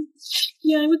 Mm-hmm.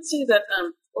 Yeah, I would say that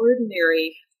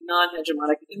ordinary,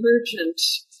 non-hegemonic, emergent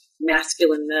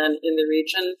masculine men in the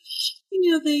region,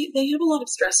 they have a lot of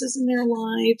stresses in their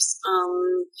lives.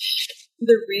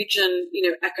 The region,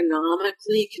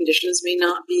 economically, conditions may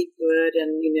not be good,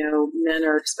 and, men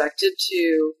are expected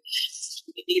to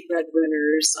be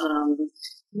breadwinners.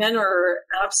 Men are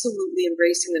absolutely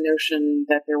embracing the notion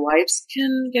that their wives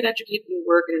can get educated and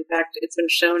work. And in fact, it's been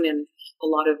shown in a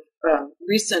lot of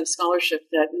recent scholarship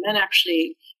that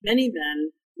many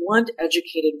men want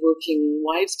educated working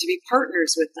wives to be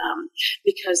partners with them,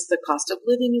 because the cost of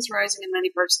living is rising in many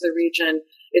parts of the region.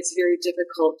 It's very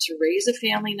difficult to raise a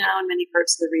family now in many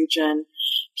parts of the region.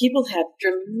 People have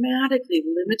dramatically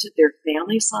limited their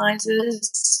family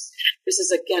sizes. This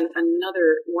is, again,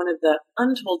 another one of the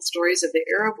untold stories of the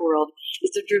Arab world,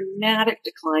 is the dramatic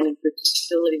decline in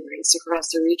fertility rates across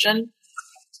the region.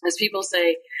 As people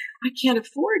say, I can't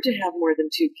afford to have more than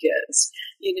 2 kids.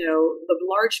 The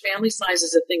large family size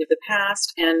is a thing of the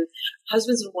past, and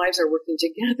husbands and wives are working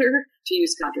together to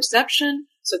use contraception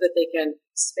so that they can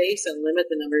space and limit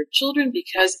the number of children,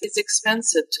 because it's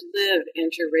expensive to live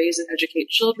and to raise and educate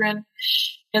children.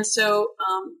 And so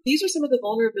these are some of the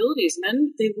vulnerabilities.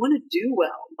 Men, they want to do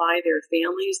well by their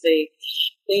families. They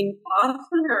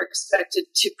often are expected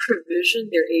to provision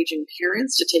their aging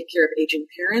parents, to take care of aging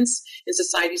parents in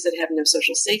societies that have no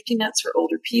social safety nets for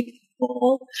older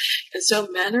people. And so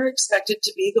men are expected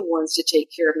to be the ones to take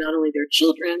care of not only their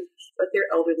children, but their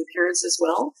elderly parents as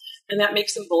well. And that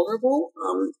makes them vulnerable.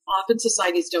 Often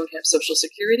societies don't have social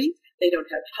security. They don't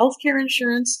have healthcare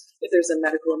insurance. If there's a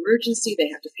medical emergency, they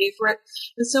have to pay for it.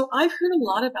 And so I've heard a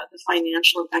lot about the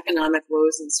financial and economic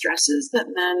woes and stresses that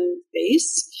men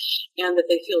face, and that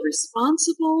they feel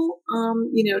responsible,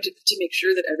 to make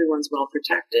sure that everyone's well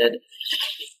protected.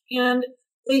 And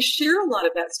they share a lot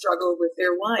of that struggle with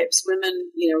their wives.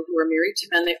 Women, who are married to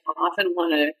men, they often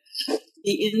want to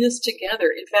be in this together.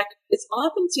 In fact, it's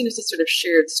often seen as a sort of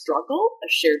shared struggle, a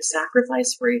shared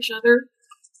sacrifice for each other.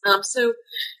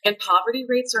 And poverty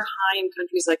rates are high in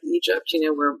countries like Egypt,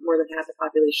 where more than half the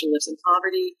population lives in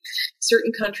poverty.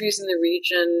 Certain countries in the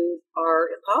region are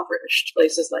impoverished,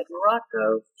 places like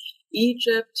Morocco.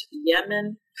 Egypt,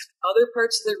 Yemen, other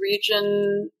parts of the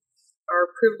region are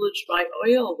privileged by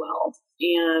oil wealth.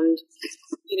 And,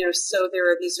 so there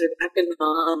are these sort of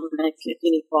economic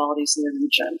inequalities in the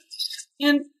region.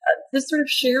 And this sort of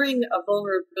sharing of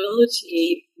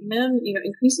vulnerability, men,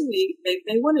 increasingly,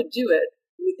 they want to do it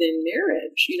within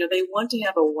marriage. They want to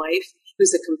have a wife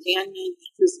who's a companion,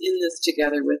 who's in this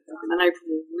together with them. And I've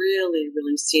really,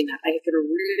 really seen that. I can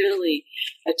really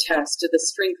attest to the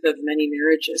strength of many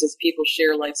marriages as people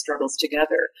share life struggles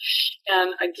together.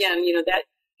 And again, that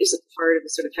is a part of the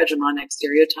sort of hegemonic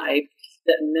stereotype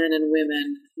that men and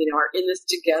women, are in this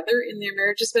together in their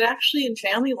marriages. But actually in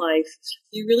family life,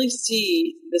 you really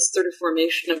see this sort of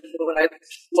formation of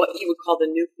what you would call the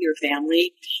nuclear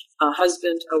family, a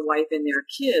husband, a wife, and their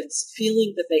kids,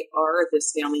 feeling that they are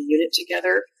this family unit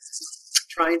together,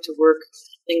 trying to work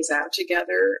things out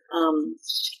together.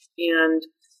 And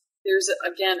there's,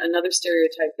 again, another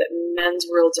stereotype that men's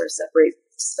worlds are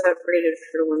separated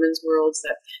from women's worlds,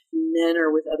 that men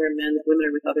are with other men, that women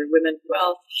are with other women.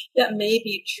 Well, that may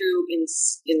be true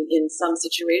in some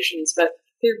situations, but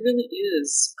there really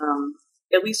is,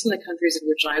 at least in the countries in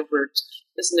which I've worked,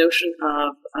 this notion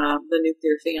of the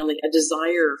nuclear family, a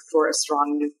desire for a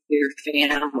strong nuclear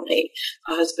family,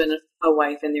 a husband, a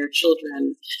wife, and their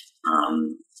children,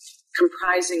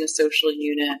 comprising a social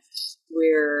unit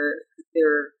where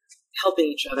they're helping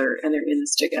each other and they're in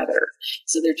this together.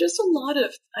 So there are just a lot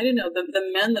of,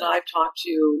 the men that I've talked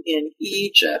to in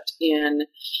Egypt,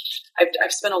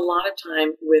 I've spent a lot of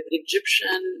time with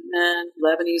Egyptian men,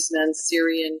 Lebanese men,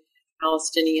 Syrian,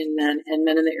 Palestinian men, and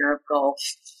men in the Arab Gulf,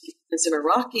 and some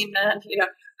Iraqi men.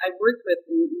 I've worked with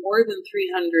more than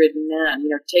 300 men,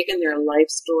 taken their life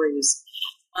stories,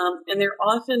 and they're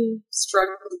often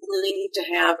struggling to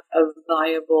have a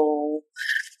viable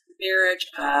marriage,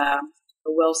 a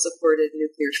well-supported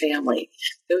nuclear family.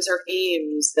 Those are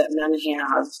aims that men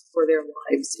have for their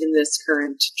lives in this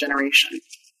current generation.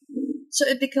 So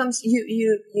it becomes,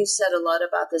 you said a lot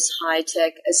about this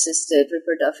high-tech assisted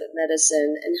reproductive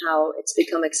medicine and how it's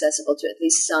become accessible to at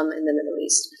least some in the Middle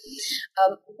East.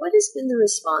 What has been the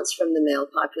response from the male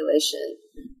population?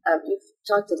 You've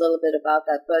talked a little bit about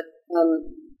that, but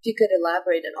if you could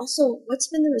elaborate. And also, what's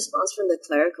been the response from the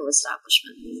clerical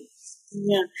establishment?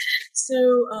 Yeah.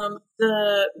 So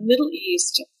the Middle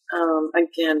East,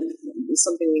 again,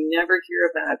 something we never hear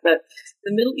about, but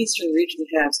the Middle Eastern region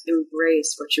has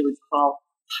embraced what you would call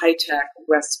high-tech,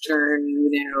 Western,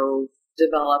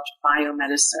 developed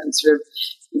biomedicine. Sort of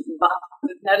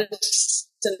medicine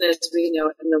as we know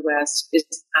it in the West is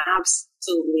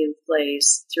absolutely in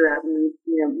place throughout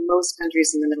most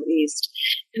countries in the Middle East.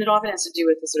 And it often has to do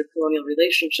with the sort of colonial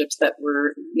relationships that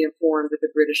were formed with the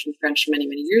British and French many,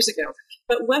 many years ago.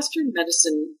 But Western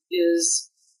medicine is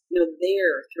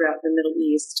there throughout the Middle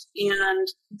East. And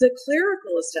the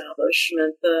clerical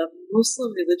establishment, the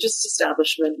Muslim religious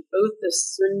establishment, both the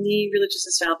Sunni religious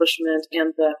establishment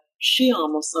and the Shia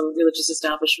Muslim religious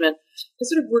establishment, has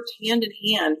sort of worked hand in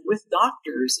hand with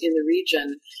doctors in the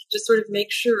region to sort of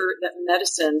make sure that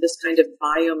medicine, this kind of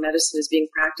biomedicine, is being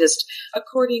practiced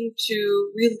according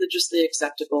to religiously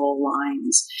acceptable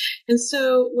lines. And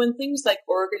so when things like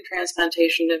organ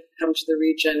transplantation have come to the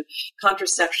region,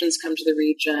 contraceptions come to the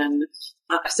region,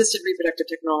 assisted reproductive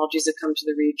technologies have come to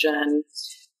the region,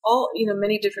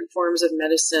 many different forms of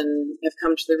medicine have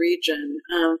come to the region.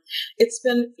 It's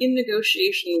been in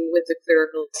negotiation with the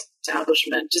clerical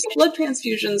establishment. Just blood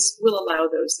transfusions will allow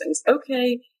those things.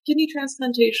 Okay, kidney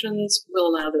transplantations will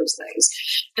allow those things.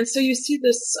 And so you see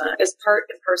this as part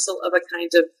and parcel of a kind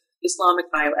of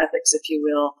Islamic bioethics, if you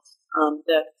will,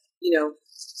 that,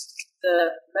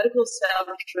 the medical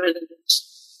establishment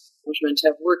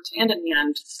have worked hand in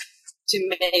hand to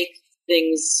make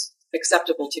things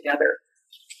acceptable together.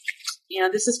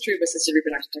 And this is true of assisted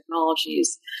reproductive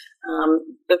technologies.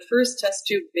 The first test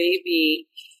tube baby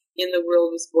in the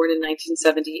world was born in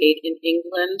 1978 in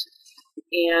England.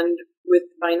 And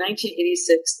by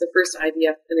 1986, the first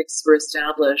IVF clinics were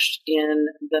established in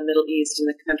the Middle East, in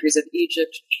the countries of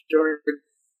Egypt, Jordan,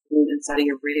 and Saudi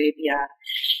Arabia.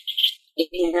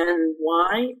 And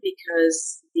why?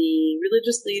 Because the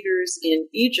religious leaders in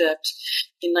Egypt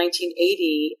in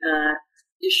 1980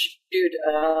 issued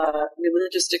a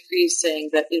religious decree saying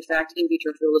that, in fact, in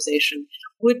vitro fertilization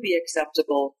would be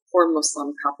acceptable for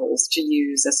Muslim couples to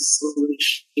use as a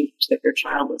solution to their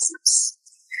childlessness.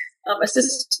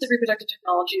 Assisted reproductive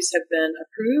technologies have been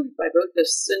approved by both the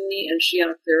Sunni and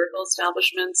Shia clerical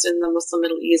establishments in the Muslim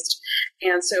Middle East.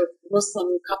 And so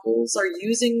Muslim couples are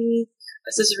using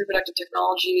assisted reproductive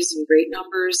technologies in great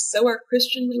numbers. So are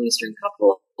Christian Middle Eastern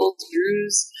couples.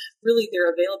 Druze. Really,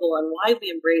 they're available and widely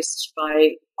embraced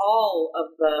by all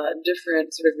of the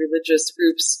different sort of religious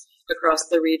groups across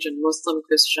the region, Muslim,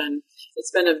 Christian.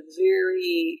 It's been a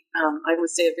very, I would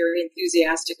say, a very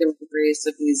enthusiastic embrace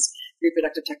of these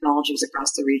reproductive technologies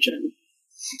across the region.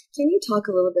 Can you talk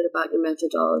a little bit about your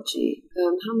methodology?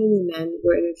 How many men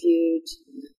were interviewed?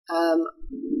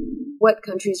 What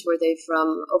countries were they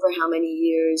from? Over how many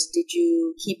years? Did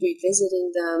you keep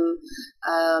revisiting them?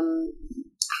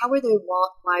 How were their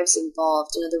wives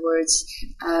involved? In other words,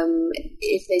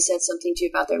 if they said something to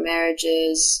you about their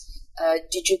marriages,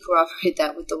 did you corroborate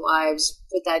that with the wives?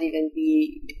 Would that even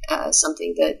be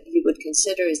something that you would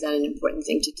consider? Is that an important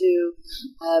thing to do?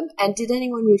 And did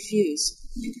anyone refuse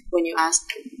when you asked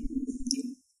them?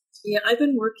 Yeah, I've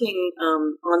been working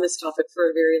on this topic for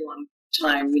a very long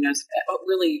time,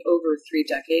 really over 3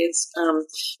 decades.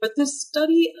 But this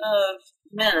study of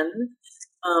men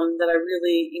that I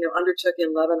really, undertook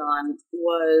in Lebanon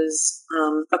was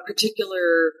a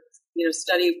particular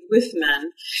study with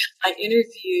men. I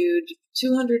interviewed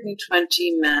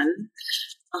 220 men.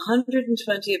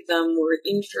 120 of them were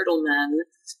infertile men.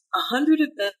 100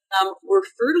 of them were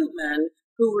fertile men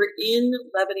who were in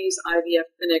Lebanese IVF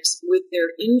clinics with their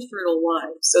infertile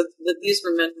wives. So these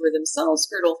were men who were themselves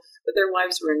fertile, but their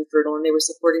wives were infertile, and they were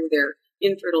supporting their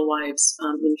infertile wives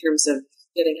in terms of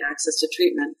getting access to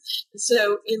treatment.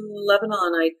 So in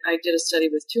Lebanon, I did a study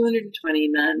with 220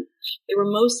 men. They were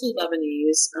mostly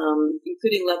Lebanese,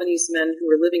 including Lebanese men who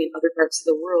were living in other parts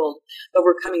of the world, but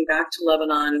were coming back to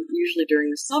Lebanon, usually during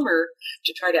the summer,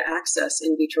 to try to access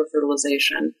in vitro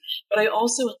fertilization. But I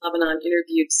also in Lebanon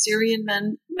interviewed Syrian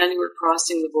men who were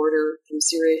crossing the border from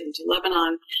Syria into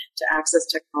Lebanon to access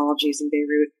technologies in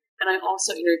Beirut. And I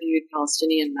also interviewed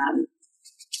Palestinian men.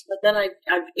 But then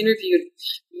I've interviewed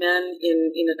men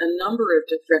in a number of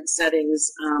different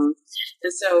settings. And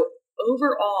so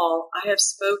overall, I have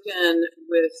spoken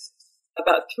with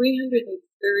about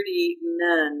 330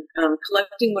 men,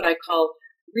 collecting what I call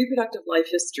reproductive life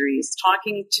histories,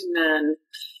 talking to men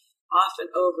often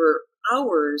over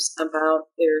hours about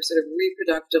their sort of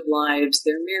reproductive lives,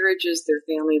 their marriages, their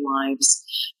family lives,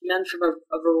 men from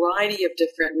a variety of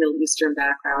different Middle Eastern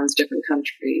backgrounds, different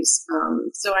countries.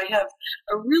 So I have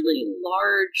a really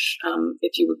large,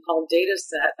 if you would call, data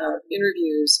set of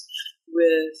interviews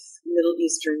with Middle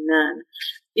Eastern men.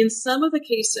 In some of the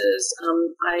cases,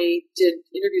 I did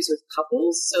interviews with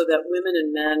couples so that women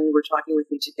and men were talking with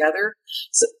me together.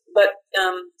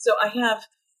 So I have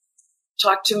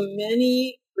talked to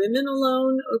many women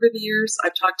alone over the years.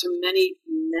 I've talked to many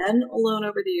men alone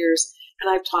over the years, and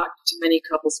I've talked to many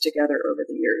couples together over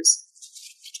the years.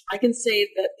 I can say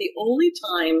that the only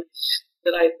time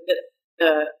that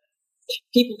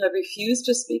people have refused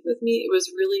to speak with me, it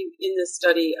was really in the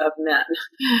study of men.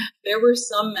 There were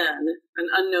some men, an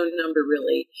unknown number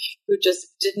really, who just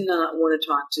did not want to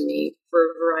talk to me for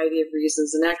a variety of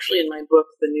reasons. And actually in my book,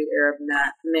 The New Arab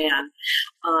Man,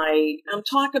 I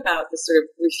talk about the sort of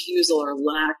refusal or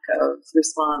lack of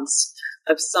response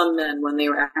of some men when they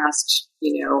were asked,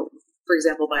 for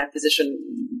example, by a physician,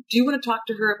 do you want to talk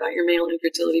to her about your male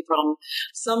infertility problem?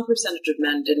 Some percentage of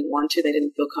men didn't want to. They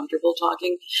didn't feel comfortable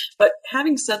talking. But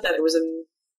having said that, it was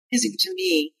amazing to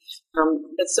me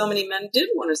that so many men did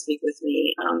want to speak with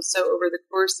me. So over the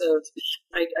course of,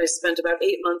 I spent about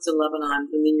 8 months in Lebanon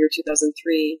in the year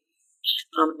 2003.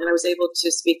 And I was able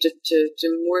to speak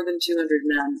to more than 200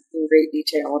 men in great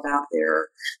detail about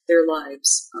their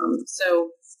lives.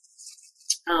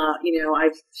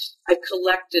 I've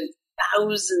collected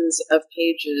thousands of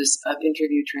pages of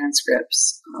interview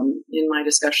transcripts in my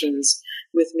discussions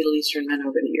with Middle Eastern men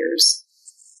over the years.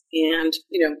 And,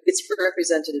 it's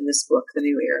represented in this book, The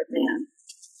New Arab Man.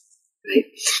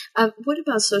 Right. What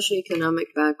about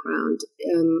socioeconomic background?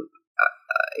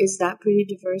 Is that pretty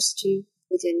diverse too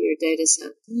within your data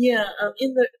set? Yeah.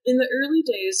 In the early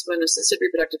days when assisted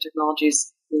reproductive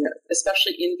technologies,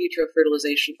 especially in vitro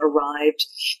fertilization, arrived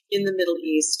in the Middle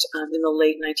East in the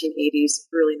late 1980s,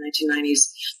 early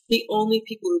 1990s, the only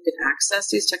people who could access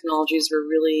these technologies were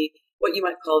really what you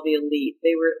might call the elite.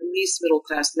 They were at least middle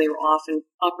class, and they were often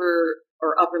upper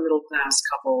middle class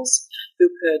couples who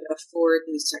could afford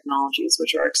these technologies,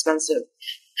 which are expensive.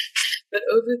 But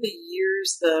over the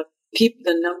years, the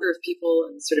number of people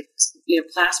and sort of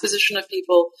class position of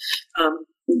people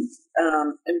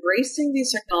embracing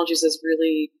these technologies has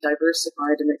really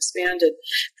diversified and expanded.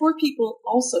 Poor people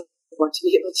also want to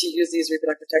be able to use these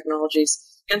reproductive technologies.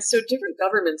 And so different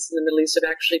governments in the Middle East have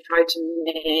actually tried to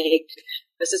make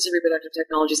assisted reproductive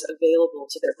technologies available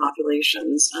to their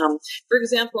populations. For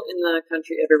example, in the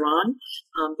country of Iran,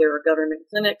 there are government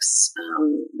clinics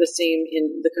the same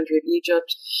in the country of Egypt,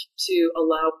 to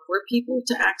allow poor people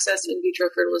to access in vitro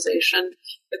fertilization.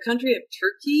 The country of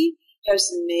Turkey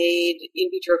has made in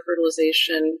vitro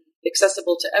fertilization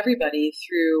accessible to everybody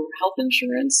through health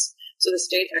insurance. So the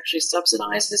state actually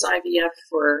subsidizes IVF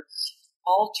for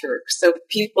all Turks. So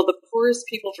the poorest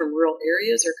people from rural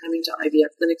areas are coming to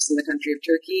IVF clinics in the country of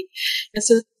Turkey. And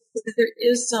so there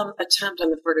is some attempt on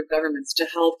the part of governments to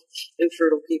help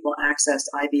infertile people access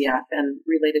IVF and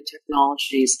related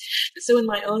technologies. And so in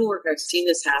my own work, I've seen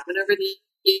this happen over the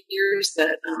years,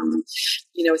 that,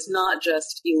 it's not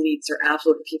just elites or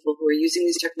affluent people who are using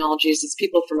these technologies. It's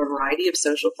people from a variety of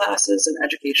social classes and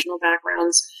educational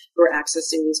backgrounds who are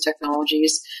accessing these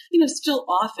technologies, still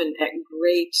often at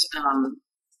great,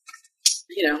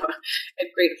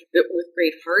 with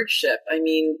great hardship. I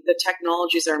mean, the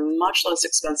technologies are much less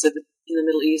expensive in the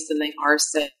Middle East than they are,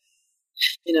 say,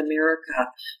 in America.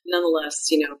 Nonetheless,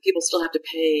 people still have to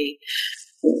pay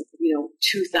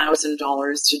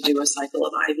 $2,000 to do a cycle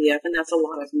of IVF, and that's a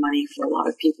lot of money for a lot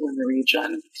of people in the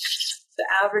region. The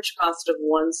average cost of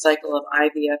one cycle of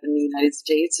IVF in the United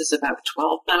States is about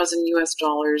 $12,000 US.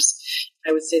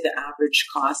 I would say the average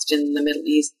cost in the Middle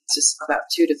East is about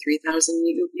 $2,000 to $3,000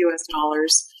 US.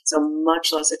 So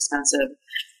much less expensive.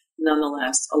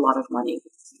 Nonetheless, a lot of money.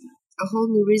 A whole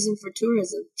new reason for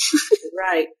tourism.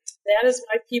 Right. That is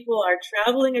why people are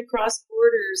traveling across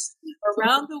borders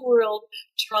around the world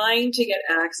trying to get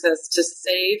access to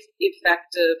safe,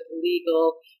 effective,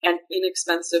 legal, and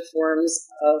inexpensive forms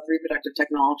of reproductive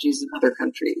technologies in other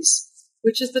countries,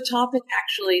 which is the topic,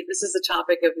 actually. This is the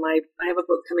topic of I have a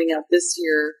book coming out this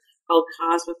year called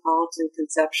Cosmopolitan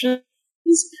Conception,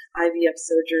 IVF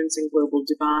Sojourns in Global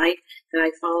Dubai, and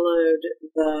I followed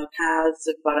the paths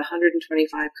of about 125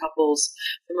 couples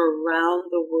from around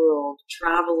the world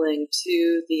traveling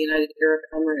to the United Arab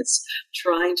Emirates,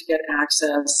 trying to get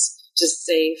access to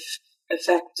safe,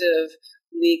 effective,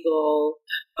 legal,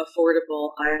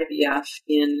 affordable IVF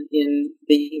in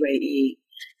the UAE,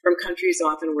 from countries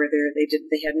often where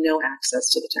they had no access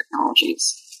to the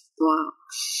technologies. Wow.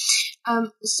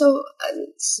 So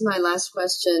this is my last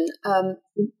question.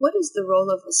 What is the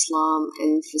role of Islam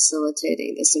in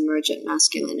facilitating this emergent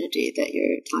masculinity that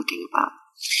you're talking about?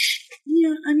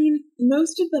 Yeah, I mean,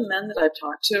 most of the men that I've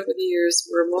talked to over the years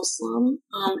were Muslim,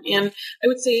 and I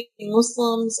would say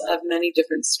Muslims of many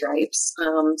different stripes,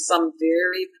 some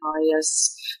very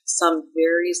pious, some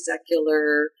very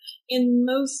secular, and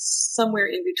most somewhere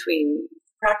in between,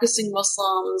 practicing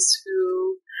Muslims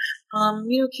who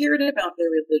cared about their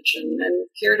religion and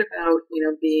cared about,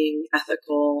 being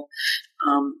ethical,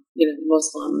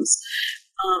 Muslims.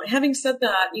 Having said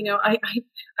that,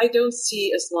 I don't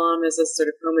see Islam as a sort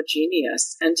of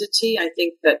homogeneous entity. I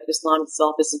think that Islam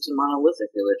itself isn't a monolithic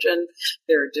religion.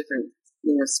 There are different,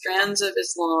 strands of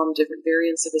Islam, different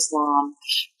variants of Islam,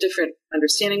 different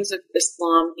understandings of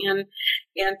Islam,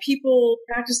 and people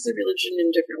practice their religion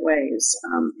in different ways.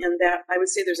 And that, I would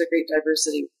say, there's a great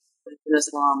diversity in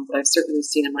Islam that I've certainly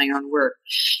seen in my own work.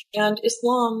 And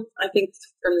Islam, I think,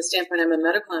 from the standpoint, I'm a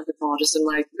medical anthropologist, and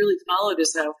what I really followed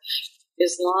is how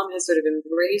Islam has sort of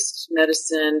embraced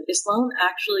medicine. Islam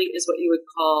actually is what you would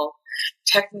call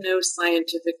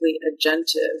techno-scientifically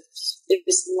agentive.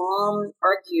 Islam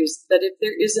argues that if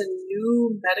there is a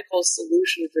new medical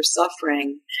solution for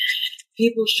suffering,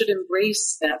 people should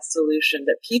embrace that solution,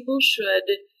 that people should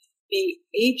be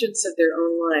agents of their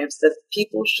own lives, that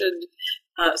people should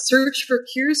search for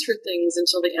cures for things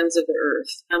until the ends of the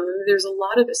earth. There's a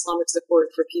lot of Islamic support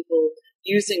for people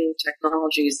using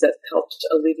technologies that help to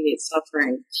alleviate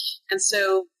suffering. And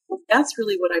so that's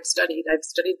really what I've studied. I've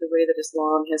studied the way that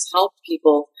Islam has helped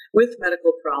people with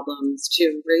medical problems to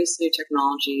embrace new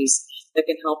technologies that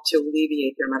can help to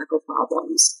alleviate their medical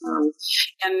problems.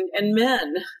 And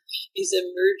men, these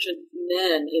emergent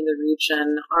men in the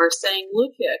region, are saying,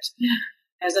 look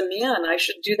as a man, I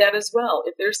should do that as well.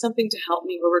 If there's something to help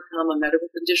me overcome a medical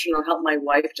condition or help my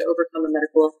wife to overcome a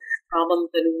medical problem,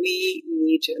 then we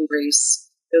need to embrace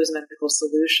those medical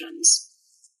solutions.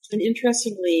 And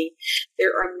interestingly, there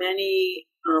are many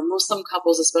Muslim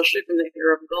couples, especially from the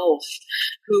Arab Gulf,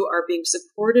 who are being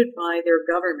supported by their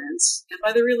governments and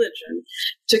by their religion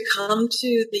to come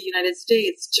to the United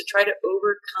States to try to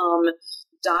overcome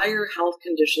dire health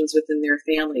conditions within their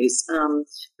families,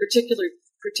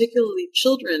 particularly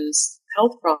children's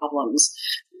health problems,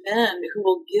 men who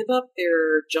will give up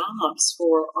their jobs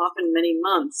for often many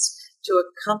months to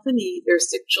accompany their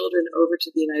sick children over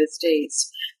to the United States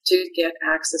to get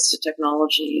access to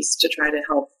technologies to try to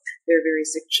help their very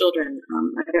sick children.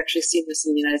 I've actually seen this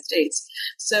in the United States.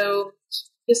 So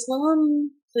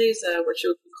Islam plays what you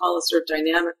would call a sort of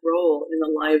dynamic role in the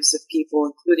lives of people,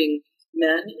 including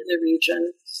men in the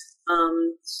region.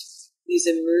 These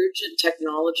emergent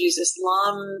technologies.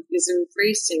 Islam is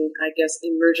embracing, I guess,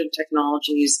 emergent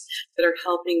technologies that are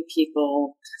helping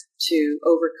people to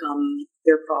overcome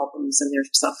their problems and their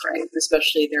suffering,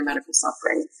 especially their medical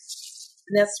suffering.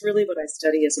 And that's really what I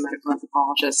study as a medical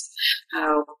anthropologist,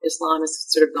 how Islam has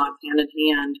sort of gone hand in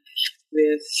hand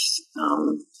with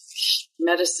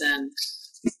medicine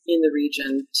in the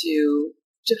region to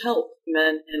help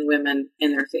men and women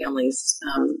and their families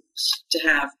to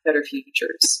have better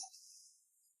futures.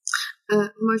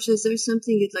 Marcia, is there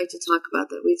something you'd like to talk about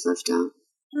that we've left out?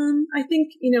 I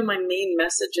think, my main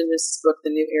message in this book,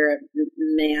 The New Arab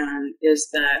Man, is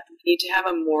that we need to have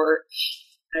a more,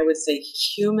 I would say,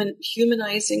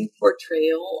 humanizing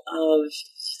portrayal of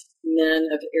men,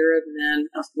 of Arab men,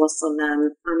 of Muslim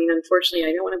men. I mean, unfortunately,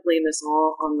 I don't want to blame this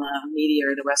all on the media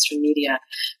or the Western media,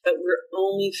 but we're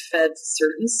only fed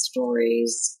certain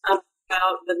stories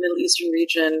about the Middle Eastern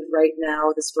region right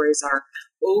now. The stories are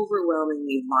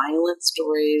overwhelmingly violent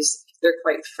stories. They're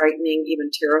quite frightening,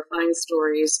 even terrifying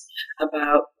stories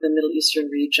about the Middle Eastern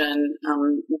region.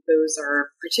 Those are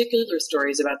particular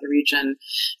stories about the region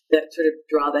that sort of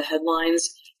draw the headlines.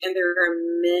 And there are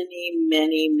many,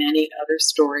 many, many other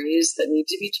stories that need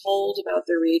to be told about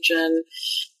the region,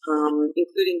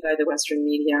 including by the Western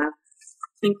media,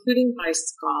 including by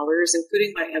scholars,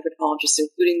 including by anthropologists,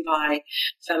 including by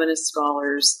feminist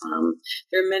scholars.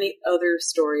 There are many other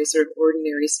stories, sort of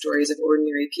ordinary stories of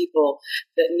ordinary people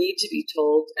that need to be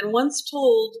told. And once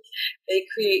told, they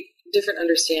create different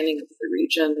understanding of the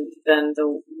region than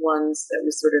the ones that we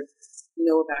sort of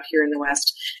know about here in the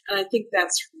West. And I think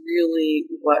that's really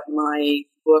what my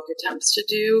book attempts to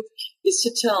do, is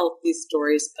to tell these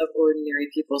stories of ordinary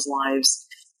people's lives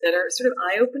that are sort of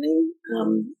eye-opening,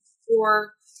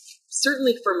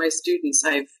 certainly for my students.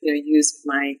 I've used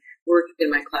my work in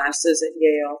my classes at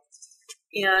Yale,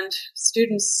 and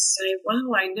students say,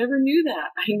 wow, I never knew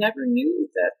that. I never knew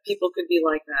that people could be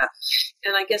like that.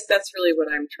 And I guess that's really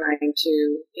what I'm trying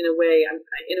to, in a way,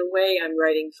 I'm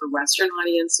writing for Western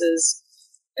audiences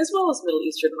as well as Middle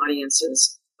Eastern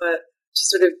audiences, but to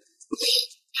sort of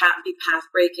be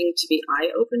path-breaking, to be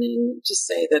eye-opening, to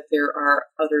say that there are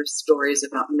other stories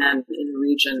about men in the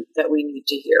region that we need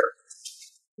to hear.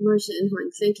 Marcia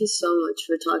Inhorn, thank you so much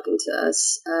for talking to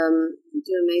us. You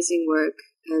do amazing work,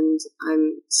 and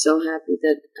I'm so happy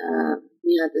that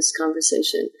we had this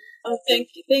conversation. Oh, thank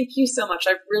you. Thank you so much.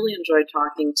 I've really enjoyed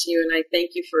talking to you, and I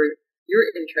thank you for your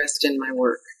interest in my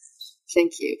work.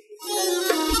 Thank you.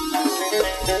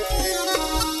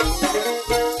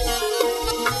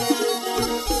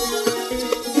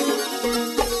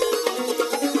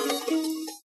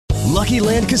 Lucky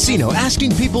Land Casino,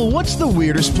 asking people, what's the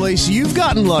weirdest place you've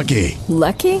gotten lucky?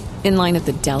 Lucky? In line at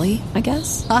the deli, I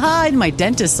guess? Aha, in my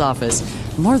dentist's office.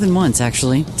 More than once,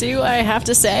 actually. Do I have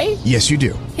to say? Yes, you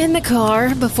do. In the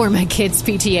car before my kids'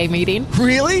 PTA meeting.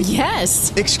 Really?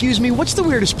 Yes. Excuse me, what's the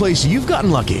weirdest place you've gotten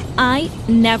lucky? I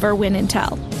never win and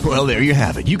tell. Well, there you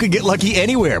have it. You can get lucky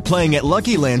anywhere, playing at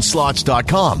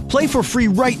LuckyLandSlots.com. Play for free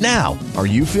right now. Are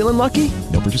you feeling lucky?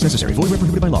 No purchase necessary. Void where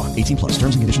prohibited by law. 18+.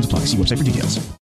 Terms and conditions apply. See website for details.